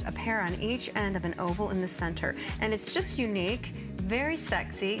 pairs, a pair on each end of an oval in the center. And it's just unique, very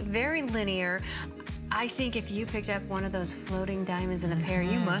sexy, very linear. I think if you picked up one of those floating diamonds in a pair,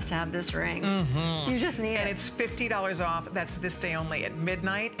 you must have this ring. You just need it. And it's $50 off. That's this day only. At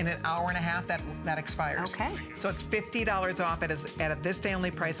midnight, in an hour and a half, that expires. Okay. So it's $50 off at a this day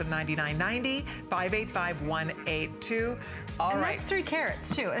only price of $99.90, 585-182. All and right. that's 3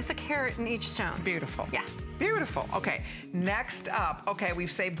 carats too. It's a carat in each stone. Beautiful. Yeah. Beautiful. Okay, next up, okay,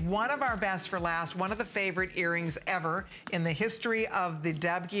 we've saved one of our best for last, one of the favorite earrings ever in the history of the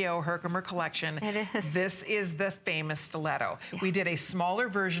Deb Guyot Herkimer collection. It is. This is the famous stiletto. Yeah. We did a smaller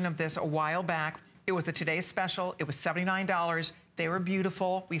version of this a while back. It was a today's special. It was $79. They were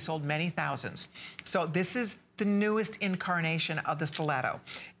beautiful. We sold many thousands. So this is the newest incarnation of the stiletto.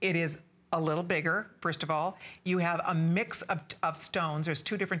 It is a little bigger, first of all. You have a mix of stones. There's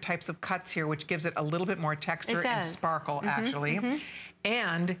 2 different types of cuts here, which gives it a little bit more texture and sparkle, actually.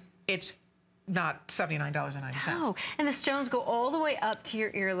 And it's not $79.90. No, and the stones go all the way up to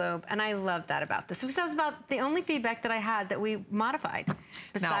your earlobe, and I love that about this. Because that was about the only feedback that I had that we modified,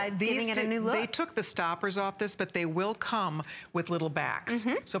 besides giving it a new look. They took the stoppers off this, but they will come with little backs.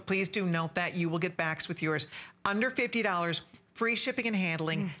 So please do note that. You will get backs with yours. Under $50, free shipping and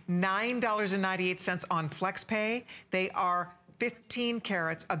handling, $9.98 on FlexPay. They are 15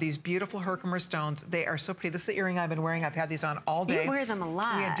 carats of these beautiful Herkimer stones. They are so pretty. This is the earring I've been wearing. I've had these on all day. You wear them a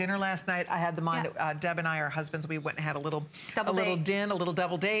lot. We had dinner last night. I had them on. Deb and I, our husbands, we went and had a little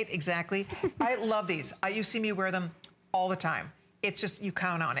double date. Exactly. I love these. You see me wear them all the time. It's just, you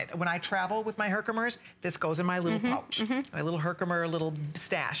count on it. When I travel with my Herkimers, this goes in my little pouch, my little Herkimer little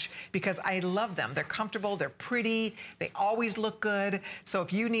stash, because I love them. They're comfortable, they're pretty, they always look good. So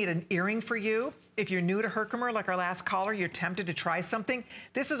if you need an earring for you, if you're new to Herkimer, like our last caller, you're tempted to try something,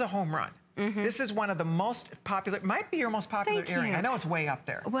 this is a home run. This is one of the most popular, might be your most popular earring. I know it's way up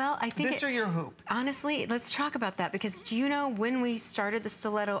there. Well, I think this or your hoop. Honestly, let's talk about that, because do you know when we started the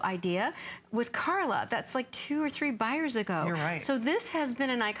stiletto idea? With Carla, that's like 2 or 3 buyers ago. You're right. So this has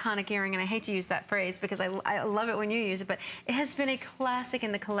been an iconic earring, and I hate to use that phrase because I love it when you use it, but it has been a classic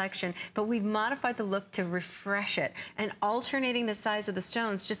in the collection, but we've modified the look to refresh it, and alternating the size of the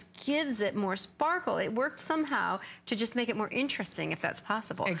stones just gives it more sparkle. It worked somehow to just make it more interesting, if that's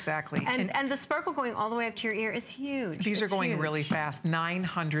possible. Exactly. And the sparkle going all the way up to your ear is huge. These are going really fast.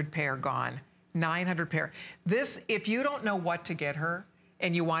 900 pair gone. 900 pair. This, if you don't know what to get her,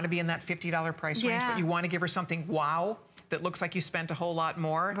 and you want to be in that $50 price range, but you want to give her something wow that looks like you spent a whole lot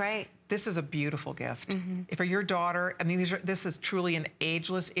more. Right. This is a beautiful gift. If for your daughter, I mean, this is truly an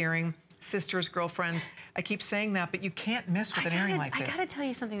ageless earring. Sisters, girlfriends, I keep saying that, but you can't miss with an earring like this. I gotta tell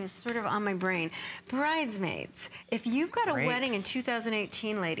you something that's sort of on my brain. Bridesmaids, if you've got a wedding in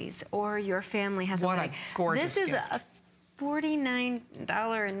 2018, ladies, or your family has a wedding, what a gorgeous this is gift. a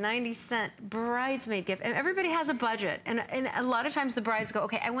 $49.90 bridesmaid gift. And everybody has a budget. And a lot of times the brides go,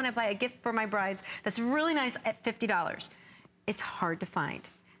 okay, I want to buy a gift for my brides that's really nice at $50. It's hard to find.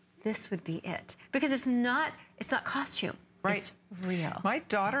 This would be it. Because it's not costume. Right. It's real. My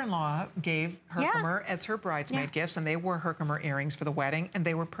daughter-in-law gave Herkimer as her bridesmaid gifts, and they wore Herkimer earrings for the wedding, and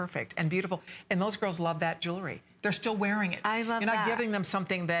they were perfect and beautiful. And those girls love that jewelry. They're still wearing it. I love that. You're not giving them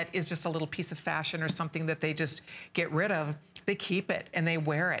something that is just a little piece of fashion or something that they just get rid of. They keep it and they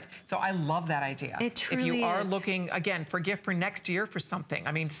wear it. So I love that idea. It truly is. If you are looking, again, for a gift for next year for something,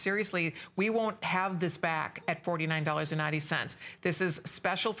 I mean, seriously, we won't have this back at $49.90. This is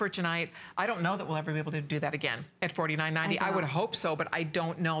special for tonight. I don't know that we'll ever be able to do that again at $49.90. I would hope so, but I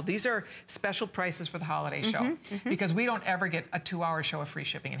don't know. These are special prices for the holiday show because we don't ever get a 2-hour show of free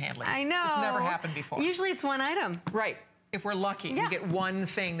shipping and handling. I know. It's never happened before. Usually it's one item. Right. If we're lucky, we get one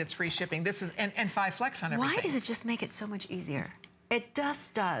thing that's free shipping. This is, and 5 flex on everything. Why does it just make it so much easier? It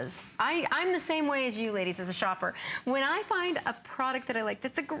just does. I'm the same way as you ladies as a shopper. When I find a product that I like,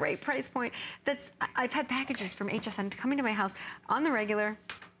 that's a great price point, I've had packages from HSN coming to my house on the regular,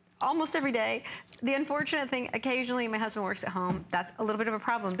 almost every day. The unfortunate thing, occasionally my husband works at home. That's a little bit of a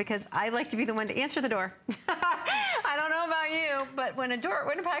problem because I like to be the one to answer the door. I don't know about you, but when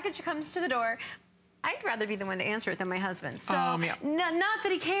a package comes to the door, I'd rather be the one to answer it than my husband. So, not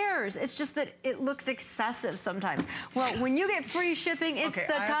that he cares. It's just that it looks excessive sometimes. Well, when you get free shipping, it's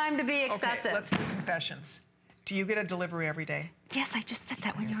the time to be excessive. Okay, let's do confessions. Do you get a delivery every day? Yes, I just said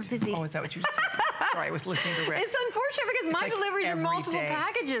that when you were busy. Oh, is that what you just said? Sorry, I was listening to Rick. It's unfortunate because my deliveries are multiple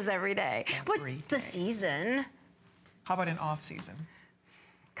packages every day. But it's the season. How about in off season?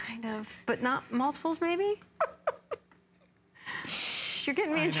 Kind of, but not multiples maybe? You're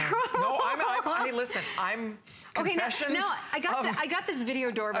getting me in trouble. No, hey, listen, I'm confessions. No, I got this video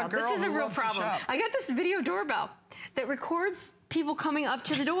doorbell. This is a real problem. I got this video doorbell that records people coming up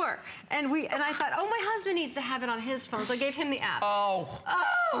to the door. And I thought, oh, my husband needs to have it on his phone, so I gave him the app. Oh,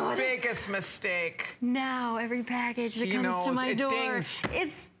 biggest mistake. Now every package that comes to my door,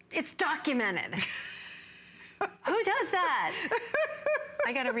 it's documented. Who does that?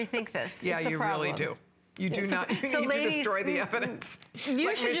 I got to rethink this. Yeah, you really do. You do not. You need to destroy the evidence.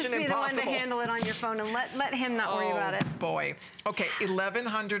 You should just be the one to handle it on your phone and let him not worry about it. Oh, boy. Okay,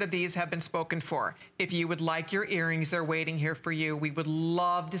 1,100 of these have been spoken for. If you would like your earrings, they're waiting here for you. We would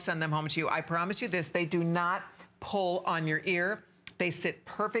love to send them home to you. I promise you this, they do not pull on your ear. They sit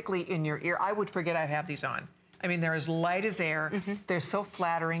perfectly in your ear. I would forget I have these on. I mean, they're as light as air. They're so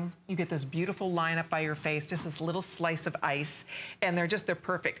flattering. You get this beautiful line up by your face, just this little slice of ice. And they're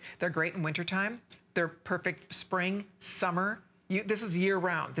perfect. They're great in wintertime. They're perfect spring, summer. This is year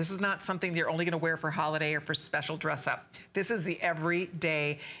round. This is not something you're only gonna wear for holiday or for special dress up. This is the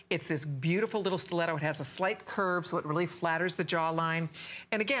everyday. It's this beautiful little stiletto. It has a slight curve, so it really flatters the jawline.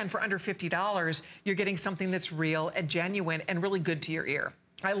 And again, for under $50, you're getting something that's real and genuine and really good to your ear.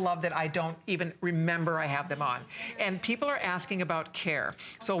 I love that I don't even remember I have them on. And people are asking about care.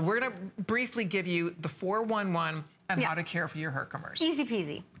 So we're gonna briefly give you the 411 and how to care for your Herkimers. Easy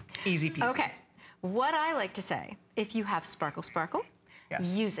peasy. Easy peasy. Okay. What I like to say, if you have Sparkle Sparkle,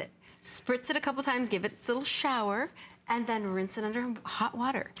 use it. Spritz it a couple times, give it its little shower, and then rinse it under hot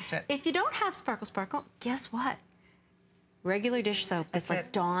water. That's it. If you don't have Sparkle Sparkle, guess what? Regular dish soap that's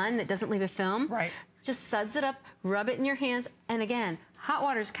like Dawn, that doesn't leave a film. Right. Just suds it up, rub it in your hands, and again, hot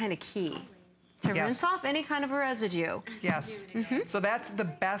water is kind of key to rinse off any kind of a residue. Yes. So that's the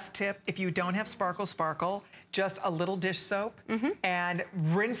best tip. If you don't have Sparkle Sparkle, just a little dish soap and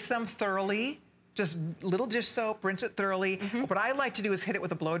rinse them thoroughly. Just little dish soap, rinse it thoroughly. What I like to do is hit it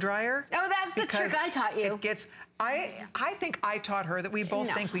with a blow dryer. Oh, that's the trick I taught you. It gets, I think I taught her that. We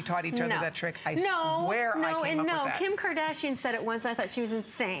both think we taught each other that trick. I swear I came up with that. Kim Kardashian said it once. I thought she was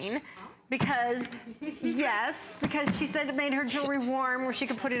insane. Because, because she said it made her jewelry warm where she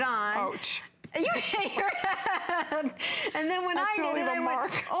could put it on. Ouch. You hit your head. And then when I did it, I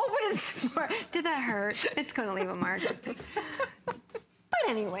went, oh, but it's, did that hurt? It's going to leave a mark. But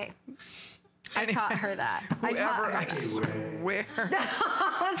anyway. I taught her that. I swear.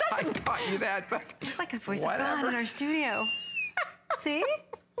 I taught you that, but it's like a voice of God in our studio. See?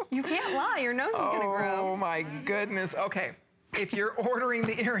 You can't lie. Your nose is going to grow. Oh, my goodness. Okay. If you're ordering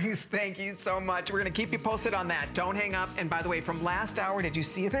the earrings, thank you so much. We're going to keep you posted on that. Don't hang up. And by the way, from last hour, did you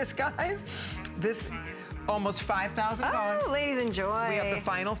see this, guys? This almost 5,000 gone. Oh, ladies, enjoy. We have the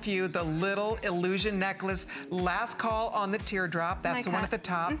final few, the little illusion necklace. Last call on the teardrop. That's the one at the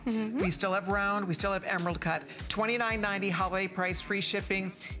top. We still have round. We still have emerald cut. $29.90 holiday price, free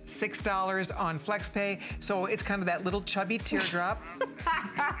shipping. $6 on FlexPay. So it's kind of that little chubby teardrop.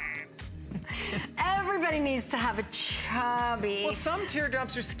 Everybody needs to have a chubby. Well, some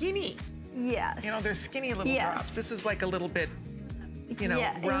teardrops are skinny. Yes. You know, they're skinny little drops. This is like a little bit, you know,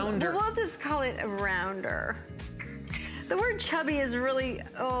 rounder. We'll just call it a rounder. The word chubby is really,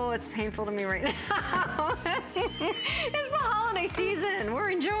 it's painful to me right now. It's the holiday season. We're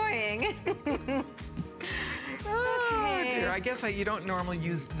enjoying. Oh, dear. I guess you don't normally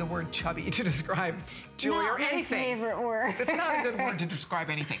use the word chubby to describe jewelry or anything. Not my favorite word. It's not a good word to describe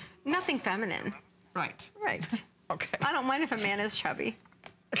anything. Nothing feminine. Right. Right. Okay. I don't mind if a man is chubby.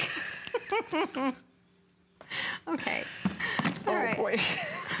 Okay. All right. Boy.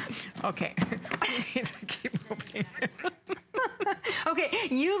 Okay. We need to keep moving. Okay,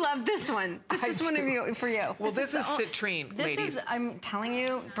 you love this one. This is one of you for you. Well, this is citrine, ladies. This is, I'm telling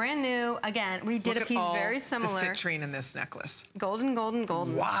you, brand new. Again, we did a piece very similar. The citrine in this necklace. Golden, golden,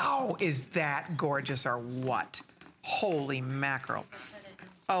 golden. Wow, is that gorgeous or what? Holy mackerel.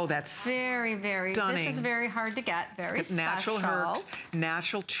 Oh, that's very, very stunning. This is very hard to get. Very special. Natural herks,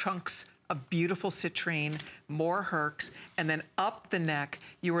 natural chunks of beautiful citrine, more herks, and then up the neck,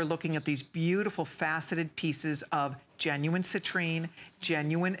 you are looking at these beautiful faceted pieces of genuine citrine,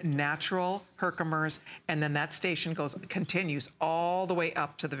 genuine natural Herkimers, and then that station continues all the way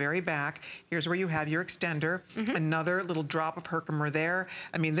up to the very back. Here's where you have your extender, another little drop of Herkimer there.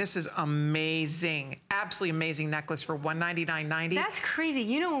 I mean, this is amazing, absolutely amazing necklace for $199.90. That's crazy.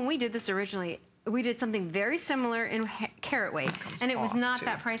 You know, when we did this originally, we did something very similar in carat weight, and it was not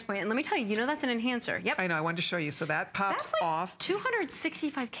that price point. And let me tell you, you know that's an enhancer. Yep. I know, I wanted to show you. So that pops that's like off.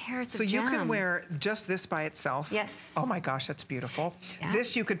 265 carats of gem. So you can wear just this by itself. Yes. Oh my gosh, that's beautiful. Yeah.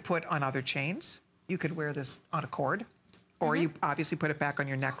 This you could put on other chains. You could wear this on a cord. or you obviously put it back on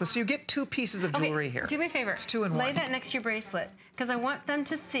your necklace. So you get 2 pieces of jewelry here. Do me a favor. It's 2 in 1. Lay that next to your bracelet, because I want them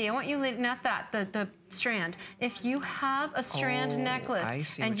to see. I want you, not that, the strand. If you have a strand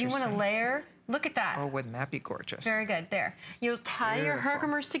necklace and you want to layer, look at that. Oh, wouldn't that be gorgeous? Very good. There. You'll tie your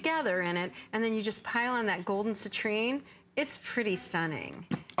Herkimers together in it, and then you just pile on that golden citrine. It's pretty stunning.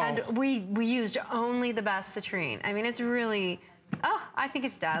 And we used only the best citrine. I mean, it's really, I think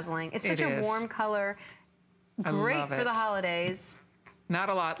it's dazzling. It's such a warm color. Great for the holidays. Not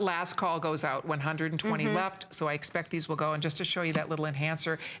a lot. Last call goes out, 120 left, so I expect these will go. And just to show you that little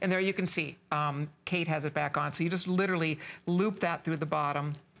enhancer, and there you can see, Kate has it back on. So you just literally loop that through the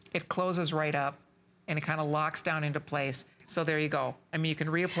bottom. It closes right up, and it kind of locks down into place. So there you go. I mean, you can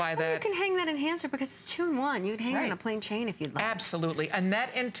reapply that. You can hang that enhancer because it's 2 in 1. You can hang it on a plain chain if you'd like. Absolutely.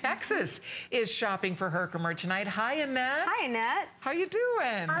 Annette in Texas is shopping for Herkimer tonight. Hi, Annette. Hi, Annette. How you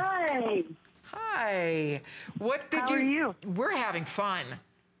doing? Hi. Hi. What did How are you? We're having fun.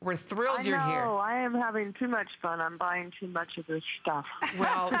 We're thrilled you're here. No, I am having too much fun. I'm buying too much of this stuff.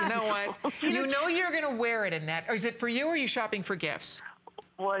 Well, you know what? You know you're going to wear it, Annette. Or is it for you, or are you shopping for gifts?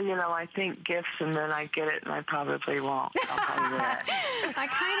 Well, you know, I think gifts, and then I get it, and I probably won't. I'll tell you that. I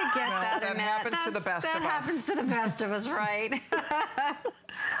kind of get that, that Annette. happens to the best of us. That happens to the best of us, right?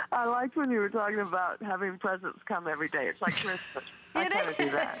 I liked when you were talking about having presents come every day. It's like Christmas. I kind of do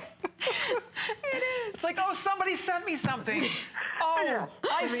that. It is. It's like, oh, somebody sent me something. Oh,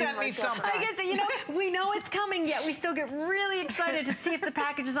 I sent me something. I guess, you know, we know it's coming, yet we still get really excited to see if the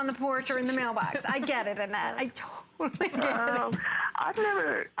package is on the porch or in the mailbox. I get it, Annette. I totally get it.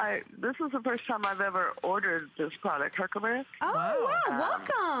 This is the first time I've ever ordered this product, Herkimer. Oh, wow,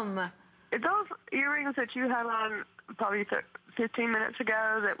 welcome. Those earrings that you had on probably 15 minutes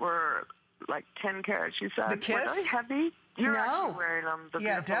ago that were like 10 carats, you said, the Kiss? were they heavy? You're actually No. wearing them.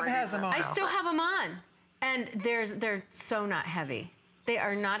 Yeah, Deb has them on. I still have them on, and they're so not heavy. They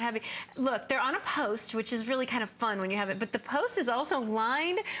are not heavy. Look, they're on a post, which is really kind of fun when you have it, but the post is also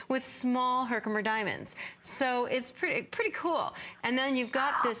lined with small Herkimer diamonds. So it's pretty cool. And then you've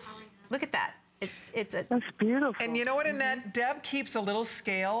got this, look at that. That's beautiful. And you know what, Annette? Deb keeps a little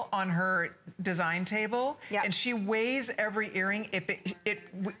scale on her design table, and she weighs every earring.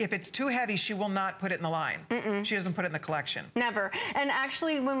 If it's too heavy, she will not put it in the line. She doesn't put it in the collection. Never. And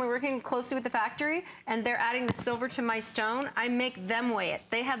actually, when we're working closely with the factory and they're adding the silver to my stone, I make them weigh it.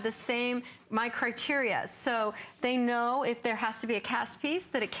 They have the same, my criteria. So they know if there has to be a cast piece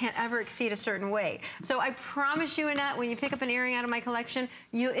that it can't ever exceed a certain weight. So I promise you, Annette, when you pick up an earring out of my collection,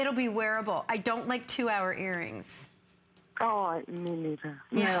 it'll be wearable. I don't like 2-hour earrings. Oh, me neither.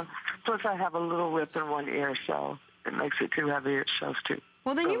 Yeah. Plus, I have a little rip in one ear, so it makes it too heavy. It shows too.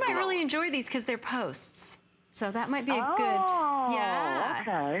 Well, then you might really enjoy these because they're posts. So that might be a good,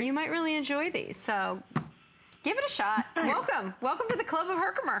 okay. You might really enjoy these. So give it a shot. Welcome. Welcome to the Club of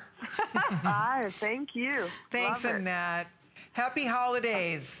Herkimer. Hi, thank you. Thanks, Annette. Happy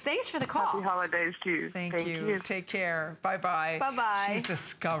holidays. Thanks for the call. Happy holidays to you. Thank you. Take care. Bye-bye. Bye-bye. She's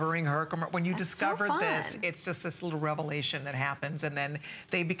discovering Herkimer. When you discover this, it's just this little revelation that happens, and then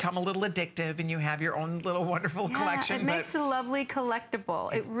they become a little addictive, and you have your own little wonderful collection. It makes a lovely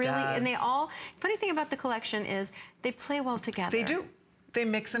collectible. It really does. And they all, funny thing about the collection is they play well together. They do. They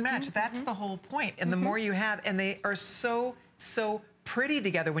mix and match. That's the whole point. And the more you have, and they are so pretty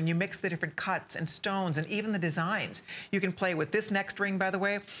together when you mix the different cuts and stones and even the designs. You can play with this next ring, by the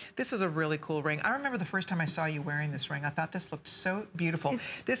way. This is a really cool ring. I remember the first time I saw you wearing this ring. I thought this looked so beautiful.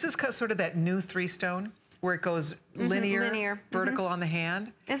 This is sort of that new 3-stone where it goes linear, vertical on the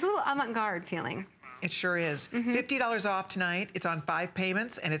hand. It's a little avant-garde feeling. It sure is. $50 off tonight. It's on 5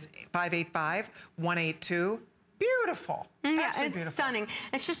 payments, and it's 585-182. Beautiful. Yeah, it's stunning.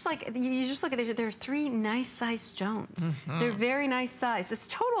 It's just like, you just look at it, there are 3 nice size stones. They're very nice size. It's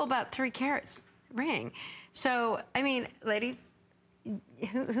total about 3 carats ring. So, I mean, ladies,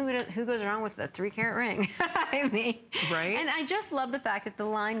 who goes around with a 3-carat ring? I mean, right? And I just love the fact that the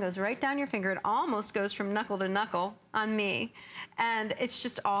line goes right down your finger. It almost goes from knuckle to knuckle on me. And it's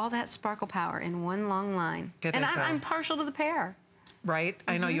just all that sparkle power in one long line. And I'm partial to the pair. Right?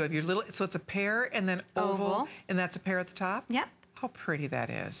 I know you have your little, so it's a pear and then oval, and that's a pear at the top? Yep. How pretty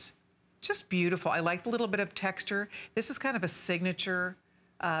that is. Just beautiful. I like the little bit of texture. This is kind of a signature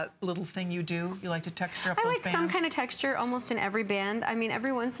little thing you do. You like to texture up those bands? I like some kind of texture almost in every band. I mean,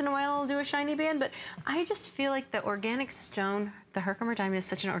 every once in a while I'll do a shiny band, but I just feel like the organic stone, the Herkimer diamond is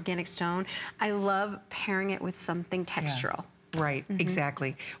such an organic stone. I love pairing it with something textural. Yeah. Right,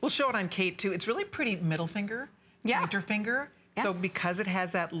 exactly. We'll show it on Kate too. It's really pretty middle finger, pointer finger. Yes. So because it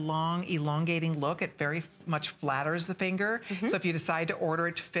has that long, elongating look, it very much flatters the finger. So if you decide to order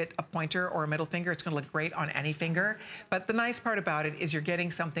it to fit a pointer or a middle finger, it's gonna look great on any finger. But the nice part about it is you're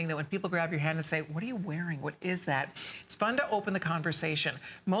getting something that when people grab your hand and say, what are you wearing? What is that? It's fun to open the conversation.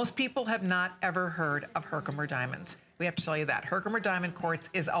 Most people have not ever heard of Herkimer diamonds. We have to tell you that. Herkimer diamond quartz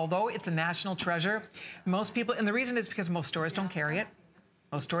is, although it's a national treasure, most people, and the reason is because most stores don't carry it.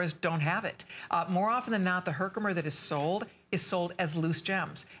 Most stores don't have it. More often than not, the Herkimer that is sold as loose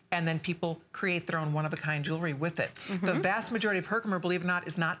gems. And then people create their own one-of-a-kind jewelry with it. The vast majority of Herkimer, believe it or not,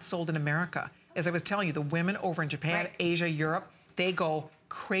 is not sold in America. As I was telling you, the women over in Japan, Asia, Europe, they go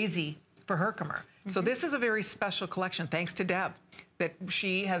crazy for Herkimer. So this is a very special collection, thanks to Deb, that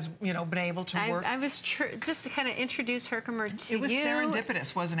she has, you know, been able to work. I was just to kind of introduce Herkimer to you. It was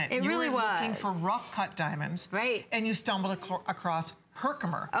serendipitous, wasn't it? It really was. You were looking for rough cut diamonds. Right. And you stumbled across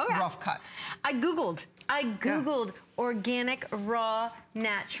Herkimer rough cut. I Googled organic, raw,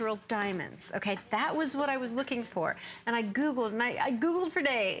 natural diamonds. Okay, that was what I was looking for. And I Googled, and I Googled for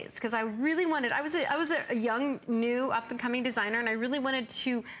days, because I really wanted, I was a young, new, up-and-coming designer, and I really wanted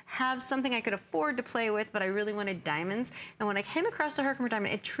to have something I could afford to play with, but I really wanted diamonds. And when I came across the Herkimer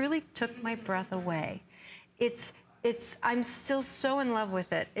diamond, it truly took my breath away. I'm still so in love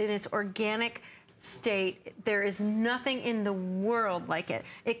with it. It is organic state. There is nothing in the world like it.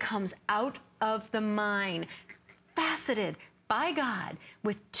 It comes out of the mine, faceted by God,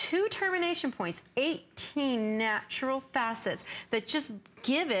 with 2 termination points, 18 natural facets that just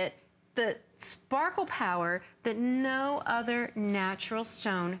give it the sparkle power that no other natural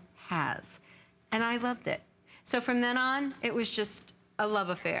stone has. And I loved it. So from then on, it was just a love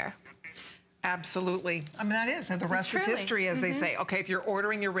affair. Absolutely. I mean, that is. And the rest is history, as they say. Okay, if you're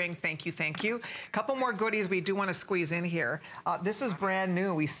ordering your ring, thank you, thank you. A couple more goodies we do want to squeeze in here. This is brand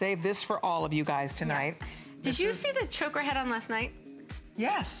new. We saved this for all of you guys tonight. Yeah. Did you see the choker I had on last night?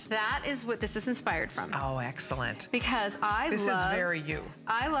 Yes. That is what this is inspired from. Oh, excellent. Because this is very you.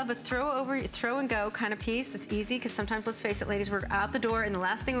 I love a throw and go kind of piece. It's easy because sometimes, let's face it, ladies, we're out the door and the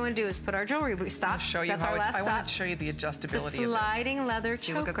last thing we want to do is put our jewelry. We stop. I'll show you That's our last stop. I want to show you the adjustability it's a sliding leather choker.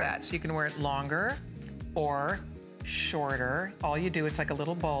 See, look at that. So you can wear it longer or shorter. All you do, it's like a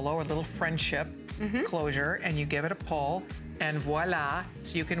little bolo or a little friendship closure, and you give it a pull. And voila,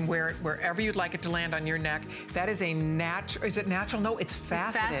 so you can wear it wherever you'd like it to land on your neck. That is a natural, is it natural? No, it's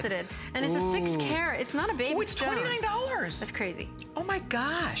faceted. It's faceted. And it's a 6 carat. It's not a baby stone. It's $29. That's crazy. Oh my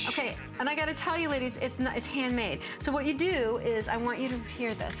gosh. Okay, and I gotta tell you, ladies, it's handmade. So what you do is, I want you to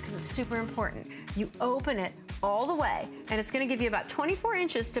hear this, because it's super important. You open it all the way, and it's gonna give you about 24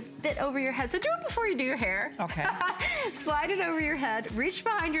 inches to fit over your head. So do it before you do your hair. Okay. Slide it over your head, reach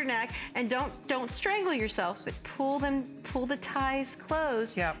behind your neck, and don't strangle yourself, but pull the ties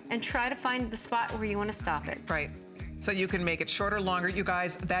closed, and try to find the spot where you want to stop it. Right. So you can make it shorter, longer. You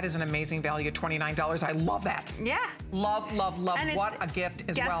guys, that is an amazing value at $29. I love that. Yeah. Love, love, love. And what a gift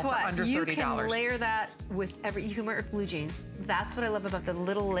as well for under $30. You can layer that with you can wear it with blue jeans. That's what I love about the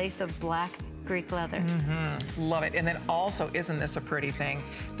little lace of black Greek leather. Love it. And then also, isn't this a pretty thing?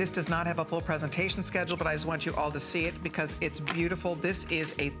 This does not have a full presentation schedule, but I just want you all to see it because it's beautiful. This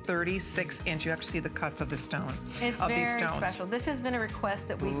is a 36-inch. You have to see the cuts of the stone. It's very special. This has been a request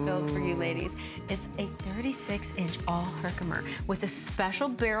that we filled for you ladies. It's a 36-inch all Herkimer with a special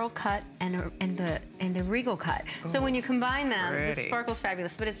barrel cut and the regal cut. So when you combine them, the sparkle's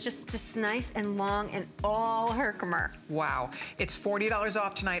fabulous, but it's just nice and long and all Herkimer. Wow. It's $40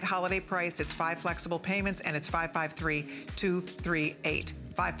 off tonight, holiday price. It's 5 flexible payments, and it's 553-238.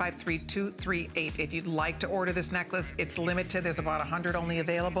 553-238. If you'd like to order this necklace, it's limited. There's about 100 only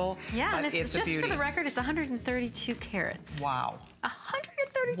available. Yeah, and it's a beauty. For the record, it's 132 carats. Wow.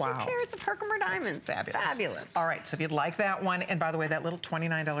 132 carats of Herkimer diamonds. Fabulous. Fabulous. All right, so if you'd like that one, and by the way, that little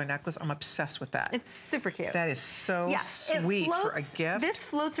 $29 necklace, I'm obsessed with that. It's super cute. That is so sweet for a gift. This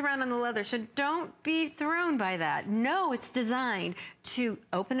floats around on the leather, so don't be thrown by that. No, it's designed to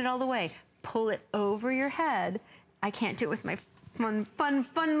open it all the way, pull it over your head. I can't do it with my fun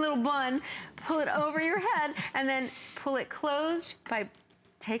little bun. Pull it over your head, and then pull it closed by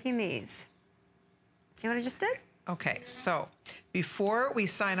taking these. See what I just did? Okay, so before we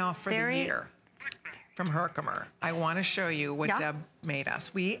sign off for the year from Herkimer, I want to show you what Deb made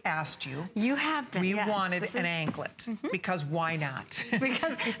us. We asked you. You have been. We wanted an anklet because why not?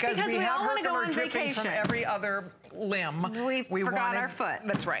 Because we all want to go on vacation. From every other limb. We forgot our foot.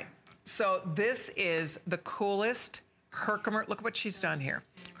 That's right. So this is the coolest Herkimer. Look at what she's done here.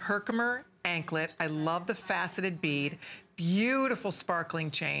 Herkimer anklet. I love the faceted bead. Beautiful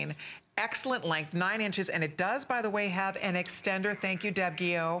sparkling chain. Excellent length, 9 inches, and it does, by the way, have an extender. Thank you, Deb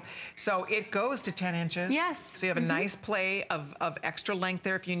Guyot. So it goes to 10 inches. Yes. So you have a nice play of extra length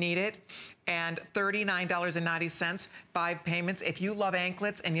there if you need it. And $39.90, 5 payments. If you love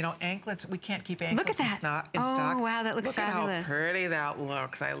anklets, and you know, anklets, we can't keep anklets Look at that. in stock. Oh, wow, that looks fabulous. Look at how pretty that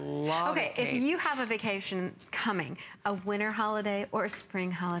looks. I love it, Kate. If you have a vacation coming, a winter holiday or a spring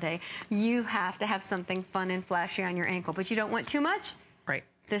holiday, you have to have something fun and flashy on your ankle, but you don't want too much. Right.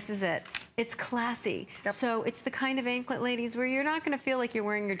 This is it. It's classy. Yep. So it's the kind of anklet, ladies, where you're not going to feel like you're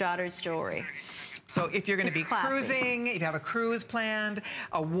wearing your daughter's jewelry. So if you're going to be classy. cruising, if you have a cruise planned,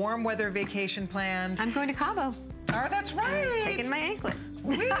 a warm weather vacation planned. I'm going to Cabo. Oh, that's right. I'm taking my anklet.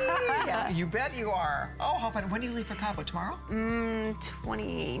 Yeah, you bet you are. Oh, how fun. When do you leave for Cabo? Tomorrow?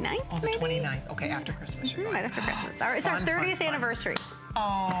 29th, Oh, the maybe? 29th. Okay, after Christmas you're going. Right after Christmas. It's our 30th anniversary.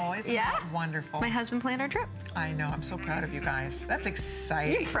 Oh, isn't that wonderful? My husband planned our trip. I know. I'm so proud of you guys. That's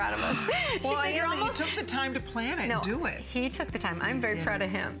exciting. You're proud of us. Well, I am. You took the time to plan it and do it. He took the time. I'm very proud of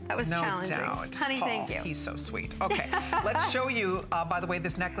him. That was challenging. No doubt. Honey, thank you. He's so sweet. Okay, let's show you, by the way,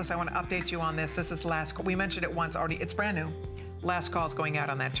 this necklace. I want to update you on this. This is last call. We mentioned it once already. It's brand new. Last call's going out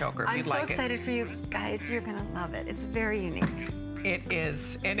on that choker if you'd like it. I'm so excited for you guys. You're going to love it. It's very unique. It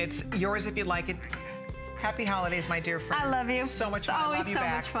is, and it's yours if you'd like it. Happy holidays, my dear friend. I love you. So much fun. It's I love always you so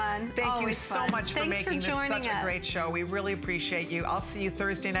back. much fun. Thank you so much for making this such a great show. We really appreciate you. I'll see you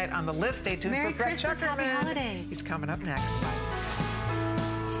Thursday night on the list. Stay tuned Merry for Greg Christmas, Chuckerman. Happy Holidays. He's coming up next. Bye.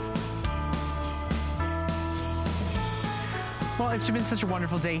 Well, it's been such a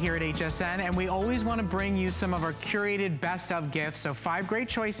wonderful day here at HSN, and we always want to bring you some of our curated best of gifts. So 5 great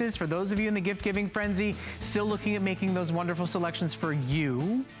choices for those of you in the gift-giving frenzy, still looking at making those wonderful selections for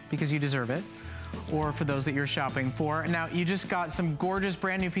you, because you deserve it, or for those that you're shopping for. Now, you just got some gorgeous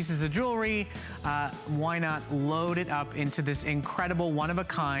brand new pieces of jewelry. Why not load it up into this incredible,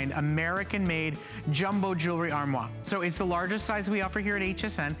 one-of-a-kind, American-made jumbo jewelry armoire. So it's the largest size we offer here at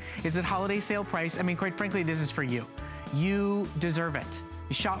HSN. It's at holiday sale price. I mean, quite frankly, this is for you. You deserve it.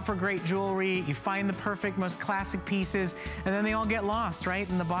 You shop for great jewelry, you find the perfect, most classic pieces, and then they all get lost, right,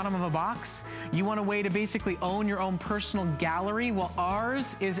 in the bottom of a box. You want a way to basically own your own personal gallery? Well,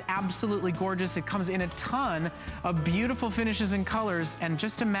 ours is absolutely gorgeous. It comes in a ton of beautiful finishes and colors, and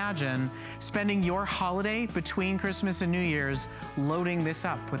just imagine spending your holiday between Christmas and New Year's loading this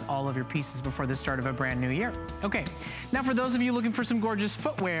up with all of your pieces before the start of a brand new year. Okay, now for those of you looking for some gorgeous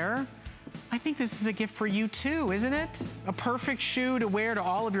footwear, I think this is a gift for you too, isn't it? A perfect shoe to wear to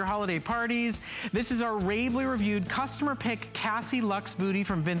all of your holiday parties. This is our ravely reviewed customer pick Cassie Luxe booty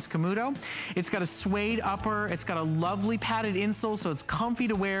from Vince Camuto. It's got a suede upper. It's got a lovely padded insole, so it's comfy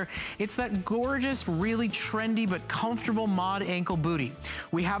to wear. It's that gorgeous, really trendy but comfortable mod ankle booty.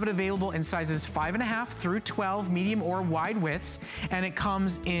 We have it available in sizes 5.5 through 12, medium or wide widths, and it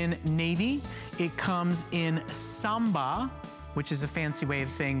comes in navy. It comes in samba, which is a fancy way of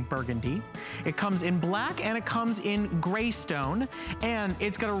saying burgundy. It comes in black and it comes in gray stone, and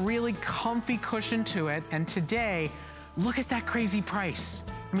it's got a really comfy cushion to it. And today, look at that crazy price.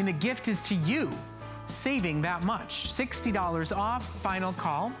 I mean, the gift is to you, saving that much. $60 off, final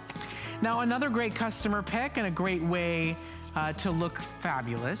call. Now, another great customer pick and a great way to look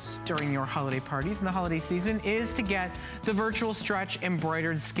fabulous during your holiday parties in the holiday season is to get the virtual stretch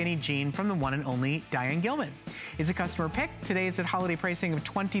embroidered skinny jean from the one and only Diane Gilman. It's a customer pick. Today it's at holiday pricing of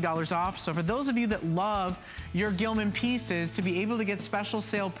 $20 off. So for those of you that love your Gilman pieces, to be able to get special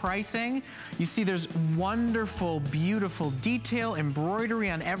sale pricing, you see there's wonderful, beautiful detail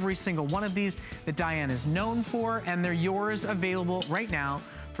embroidery on every single one of these that Diane is known for, and they're yours available right now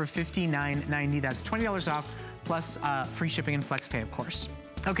for $59.90. That's $20 off, plus free shipping and flex pay, of course.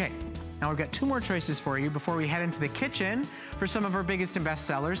 Okay, now we've got 2 more choices for you before we head into the kitchen for some of our biggest and best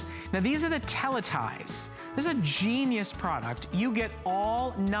sellers. Now, these are the Teleties. This is a genius product. You get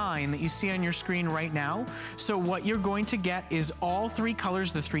all 9 that you see on your screen right now. So what you're going to get is all 3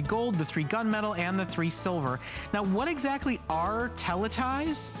 colors, the 3 gold, the 3 gunmetal, and the 3 silver. Now, what exactly are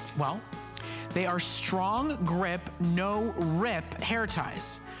Teleties? Well, they are strong grip, no rip hair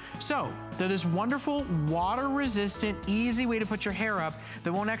ties. So they're this wonderful, water-resistant, easy way to put your hair up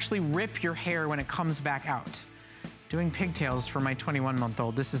that won't actually rip your hair when it comes back out. Doing pigtails for my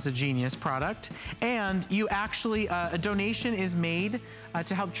 21-month-old. This is a genius product. And you actually, a donation is made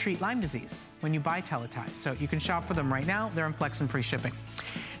to help treat Lyme disease when you buy Teleties. So you can shop for them right now. They're on flex and free shipping.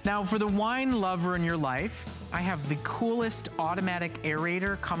 Now, for the wine lover in your life, I have the coolest automatic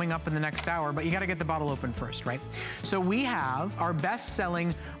aerator coming up in the next hour, but you gotta get the bottle open first, right? So we have our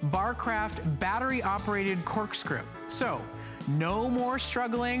best-selling Barcraft battery-operated corkscrew. So, no more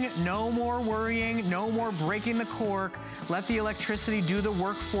struggling, no more worrying, no more breaking the cork. Let the electricity do the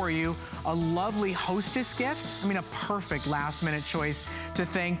work for you. A lovely hostess gift. I mean, a perfect last-minute choice to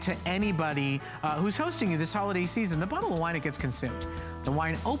thank to anybody who's hosting you this holiday season. The bottle of wine, it gets consumed. The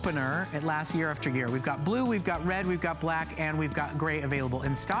wine opener, it lasts year after year. We've got blue, we've got red, we've got black, and we've got gray available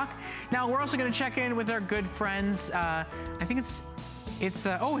in stock. Now, we're also going to check in with our good friends. I think it's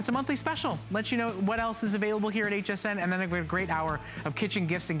a monthly special. Let you know what else is available here at HSN, and then we've got a great hour of kitchen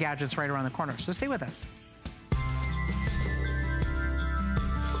gifts and gadgets right around the corner. So stay with us.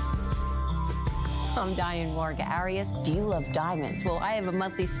 I'm Diane Warga Arias. Do you love diamonds? Well, I have a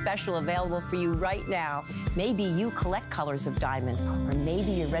monthly special available for you right now. Maybe you collect colors of diamonds, or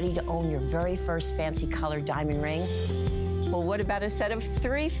maybe you're ready to own your very first fancy colored diamond ring. Well, what about a set of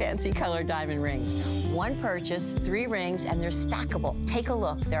 3 fancy colored diamond rings? 1 purchase, 3 rings, and they're stackable. Take a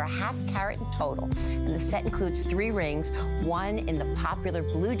look. They're a ½ carat in total. And the set includes 3 rings, 1 in the popular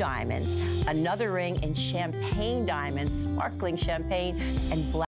blue diamonds, another ring in champagne diamonds, sparkling champagne, and black.